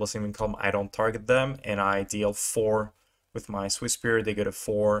they have Bloodstained Mire, I don't target them, and I deal 4 with my Swiftspear. They go to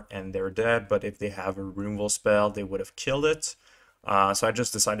 4 and they're dead, but if they have a removal spell, they would have killed it. So I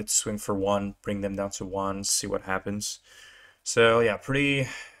just decided to swing for 1, bring them down to 1, see what happens. So yeah, pretty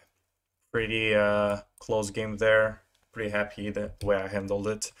close game there. Pretty happy the way I handled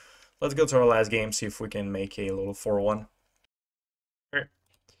it. Let's go to our last game, see if we can make a little 4-1.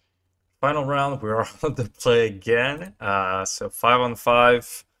 Final round, we're on the play again. So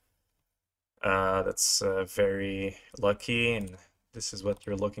 5-on-5. That's very lucky, and this is what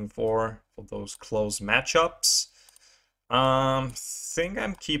you're looking for those close matchups. Think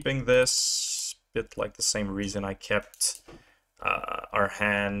I'm keeping this bit like the same reason I kept our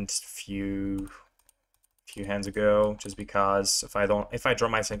hand few hands ago, just because if I draw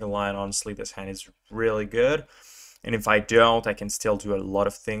my second line, honestly, this hand is really good. And if I don't, I can still do a lot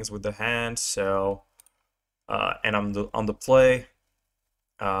of things with the hand. So, and I'm on the play,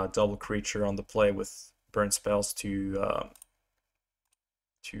 double creature on the play with burn spells to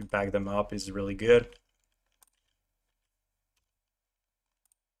back them up is really good.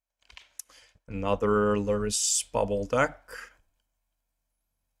 Another Lurrus bubble deck.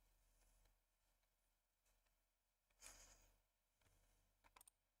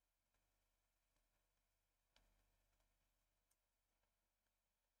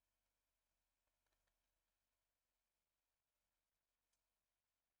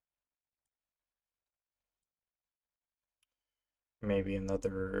 Maybe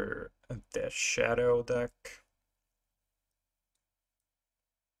another Death Shadow deck.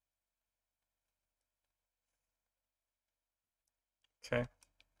 Okay.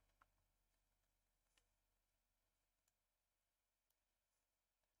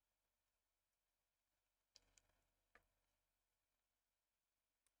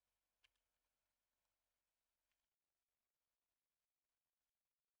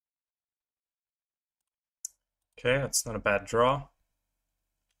 Okay, that's not a bad draw.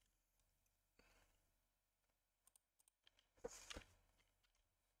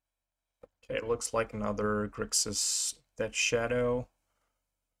 Okay, it looks like another Grixis Death Shadow.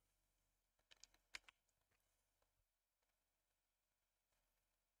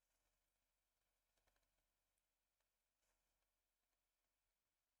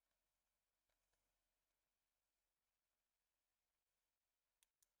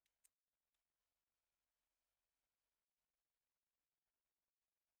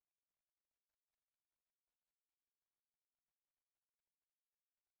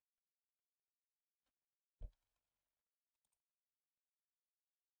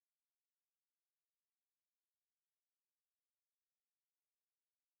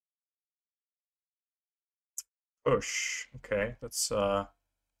 Push. Okay, that's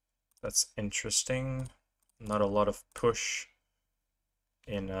interesting. Not a lot of push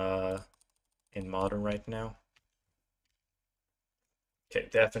in Modern right now. Okay,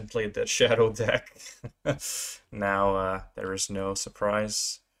 definitely the Shadow deck. Now there is no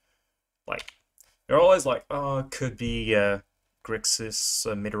surprise. Like, they're always like, oh, it could be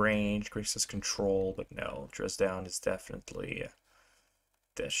Grixis mid-range, Grixis control, but no, Dress Down is definitely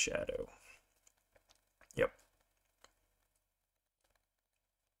Death Shadow. Yep.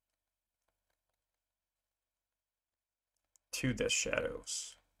 2 Death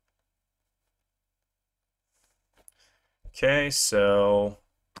Shadows. Okay, so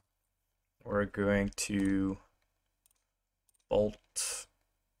we're going to bolt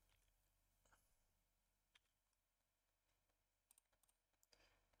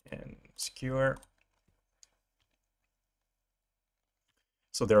and skewer.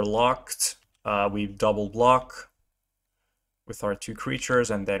 So they're locked. We double block with our 2 creatures,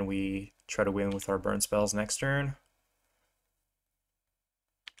 and then we try to win with our burn spells next turn.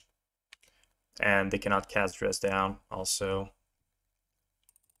 And they cannot cast Dress Down also.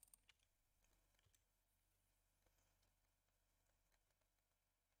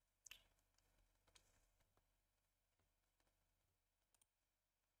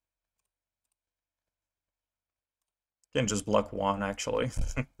 Can just block one actually.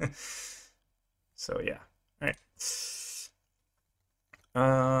 So yeah.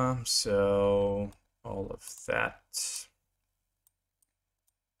 Alright. So all of that.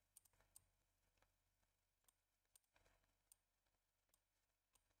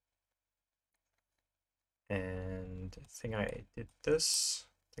 And I think I did this,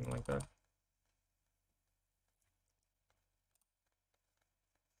 thing like that.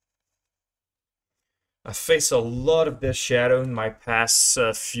 I faced a lot of this shadow in my past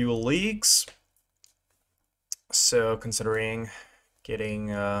few leagues. So considering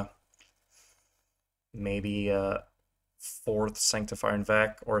getting maybe a fourth Sanctifier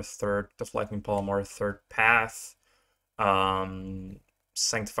en-Vec or third Deflecting Palm or third Path,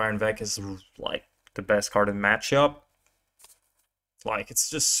 Sanctifier en-Vec is like the best card in matchup. Like, it's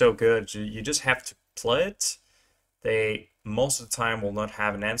just so good. You just have to play it. They most of the time will not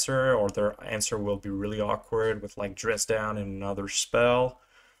have an answer, or their answer will be really awkward with like Dress Down and another spell.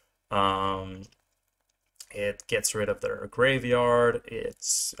 It gets rid of their graveyard.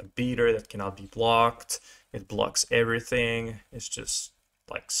 It's a beater that cannot be blocked. It blocks everything. It's just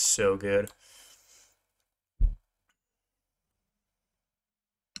like so good.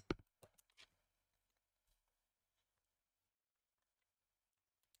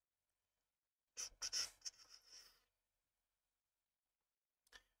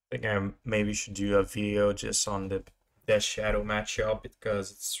 I think I maybe should do a video just on the Death Shadow matchup, because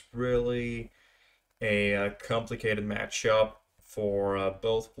it's really a complicated matchup for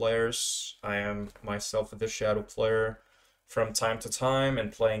both players. I am myself a Death Shadow player from time to time,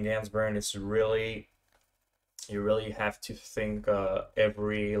 and playing Gansburn is really, you really have to think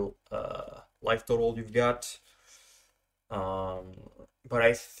every life total you've got. But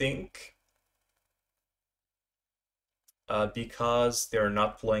I think because they're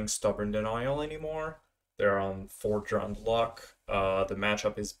not playing Stubborn Denial anymore, they're on 4th round block, the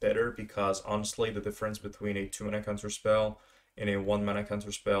matchup is better, because honestly the difference between a 2-mana counter spell and a 1-mana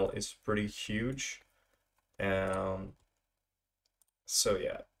counter spell is pretty huge. So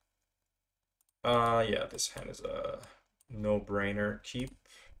yeah. Yeah, this hand is a no-brainer. Keep.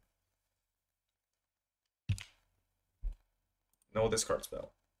 No discard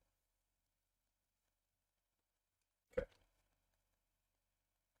spell. Okay.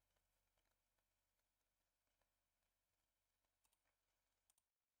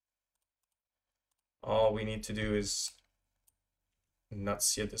 All we need to do is not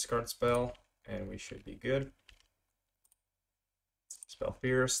see a discard spell, and we should be good. Spell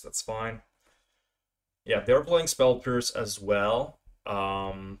Pierce, that's fine. Yeah, they're playing Spell Pierce as well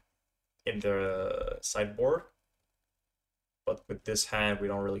in the sideboard. But with this hand, we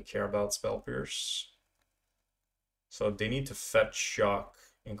don't really care about Spell Pierce. So they need to fetch Shock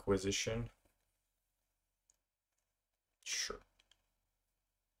Inquisition. Sure.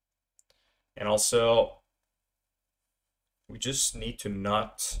 And also, we just need to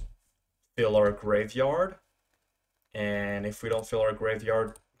not fill our graveyard. And if we don't fill our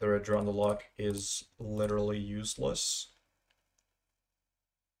graveyard, the Red Draw on the Lock is literally useless.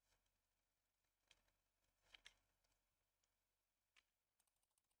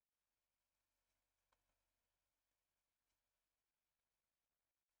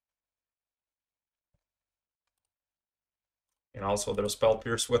 And also their Spell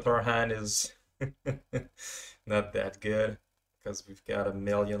Pierce with our hand is not that good, because we've got a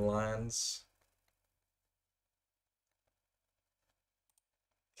million lands.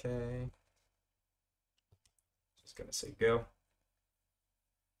 Okay. Just gonna say go.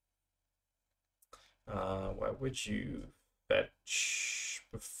 Why would you fetch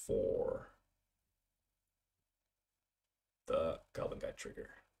before the Goblin Guide trigger?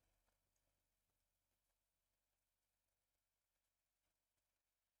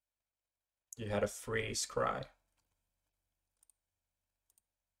 You had a freeze cry.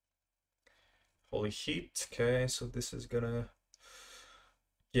 Holy Heat. Okay, so this is gonna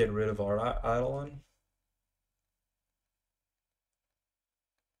get rid of our Eidolon.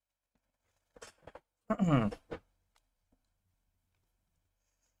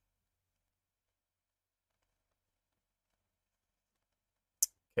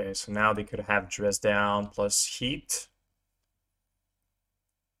 Okay, so now they could have Dress Down plus Heat.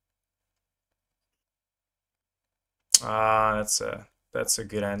 That's a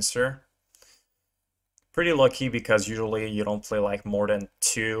good answer. Pretty lucky, because usually you don't play like more than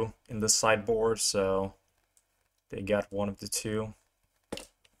 2 in the sideboard, so they got one of the 2.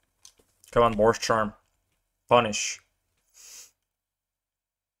 Come on, Boros Charm. Punish.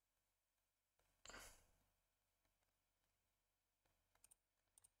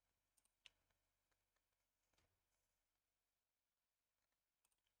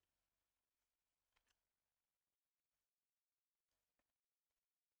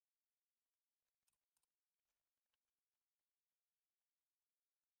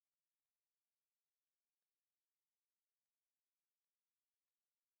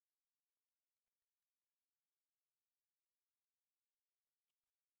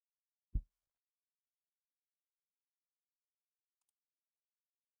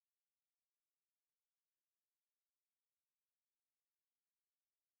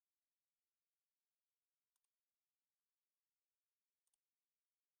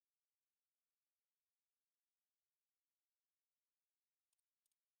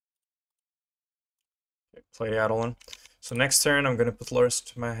 Play the Eidolon. So next turn I'm gonna put Lurrus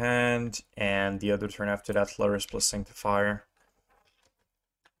to my hand, and the other turn after that Lurrus plus Sanctifier.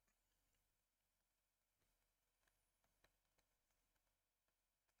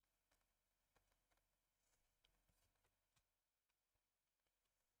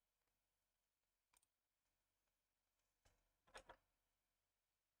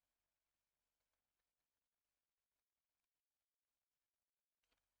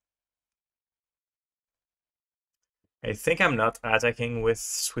 I think I'm not attacking with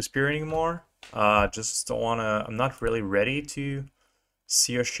Swiftspear anymore. Just don't wanna. I'm not really ready to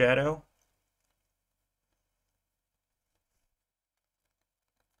see a shadow.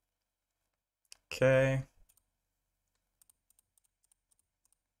 Okay.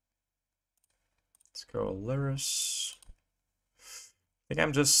 Let's go Lurrus. I think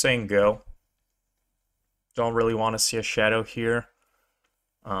I'm just saying go. Don't really want to see a shadow here.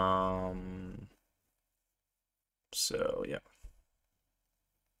 So yeah.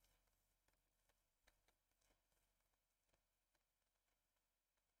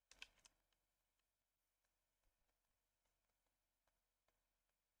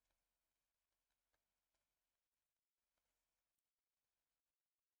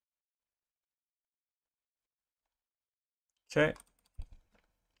 Okay.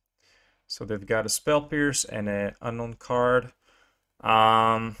 So they've got a Spell Pierce and an unknown card.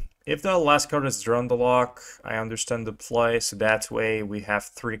 If the last card is drawn the lock, I understand the play, so that way we have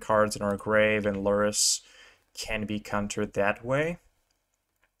 3 cards in our grave and Lurrus can be countered that way.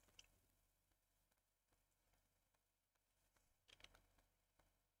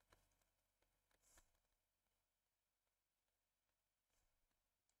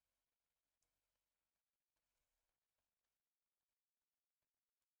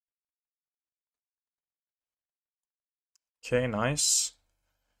 Okay, nice.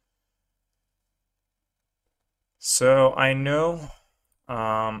 So I know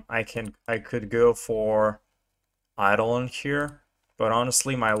I could go for Eidolon here, but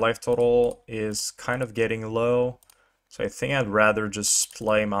honestly my life total is kind of getting low. So I think I'd rather just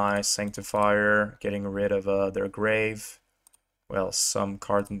play my Sanctifier, getting rid of their grave. Well, some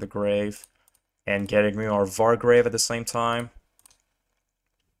card in the grave. And getting me our Vargrave at the same time.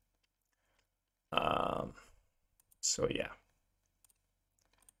 So yeah.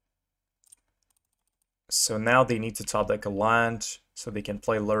 So now they need to top deck a land, so they can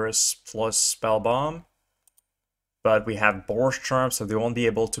play Lurrus plus Spellbomb. But we have Boros Charm, so they won't be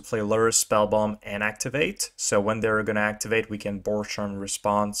able to play Lurrus, Spellbomb, and activate. So when they're going to activate, we can Boros Charm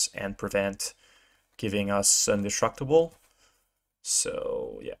response and prevent giving us Indestructible.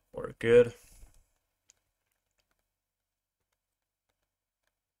 So yeah, we're good.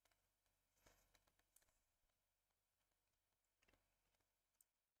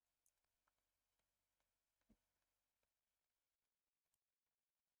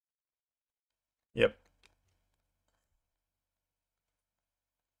 Yep.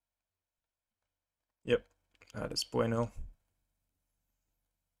 Yep, that is bueno.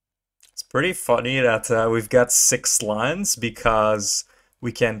 It's pretty funny that we've got 6 lands because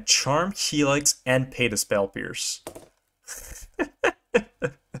we can Charm, Helix, and pay the Spell Pierce.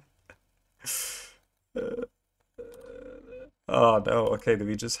 Oh no, okay, do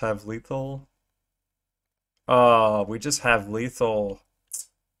we just have lethal? Oh, we just have lethal.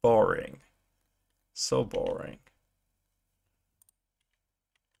 Boring. So boring.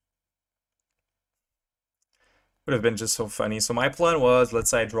 Would have been just so funny. So my plan was, let's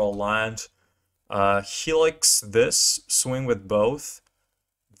say I draw land, Helix this, swing with both,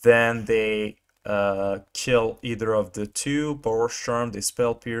 then they kill either of the 2, Boros Charm, they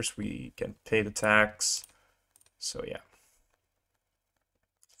Spell Pierce, we can pay the tax. So yeah.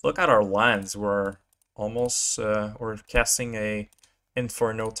 Look at our lands, we're almost, we're casting a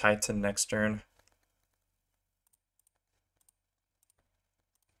Inferno Titan next turn.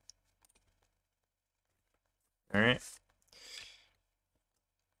 Alright.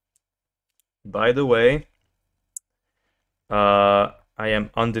 By the way, I am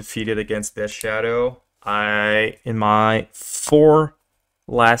undefeated against Death Shadow. In my 4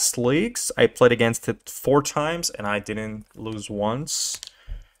 last leagues, I played against it 4 times and I didn't lose once.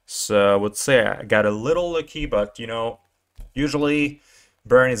 So I would say I got a little lucky, but you know, usually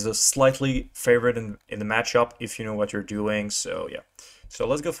Burn is a slightly favorite in the matchup if you know what you're doing. So yeah. So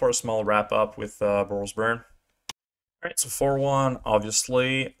let's go for a small wrap up with Boros Burn. Alright, so 4-1,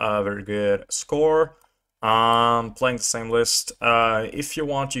 obviously, a very good score. Playing the same list. If you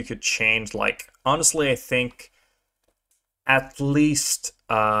want, you could change, like, honestly, I think at least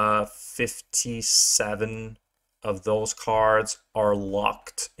 57 of those cards are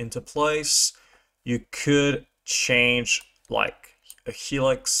locked into place. you could change like a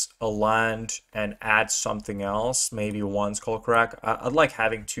Helix, a land, and add something else, maybe one Skullcrack. I'd like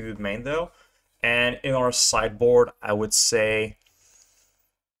having two main though. And in our sideboard, I would say,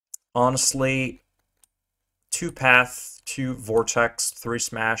 honestly, 2 Path, 2 Vortex, 3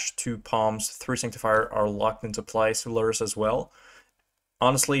 Smash, 2 Palms, 3 Sanctifier are locked into place, Lurrus as well.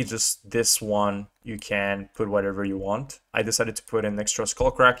 Honestly, just this one, you can put whatever you want. I decided to put in extra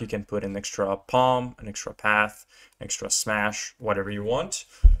Skullcrack. You can put in extra Palm, an extra Path, extra Smash, whatever you want.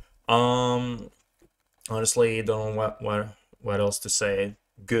 Honestly, don't know what else to say.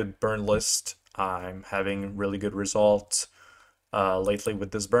 Good burn list. I'm having really good results lately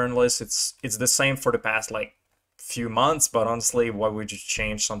with this burn list. It's the same for the past like few months, but honestly, why would you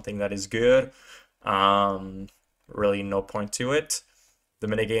change something that is good? Really no point to it. The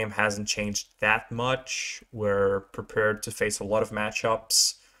minigame hasn't changed that much. We're prepared to face a lot of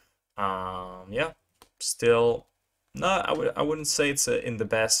matchups. Yeah, still, no, I wouldn't say it's in the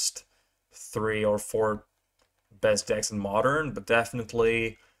best 3 or 4 best decks in Modern, but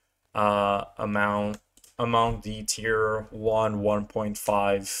definitely among the tier 1,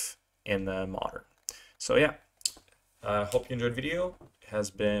 1.5 in the Modern. So yeah, hope you enjoyed the video. It has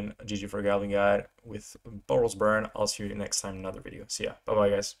been a ggforgoblinguide with Boros Burn. I'll see you next time in another video. See ya. Bye bye,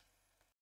 guys.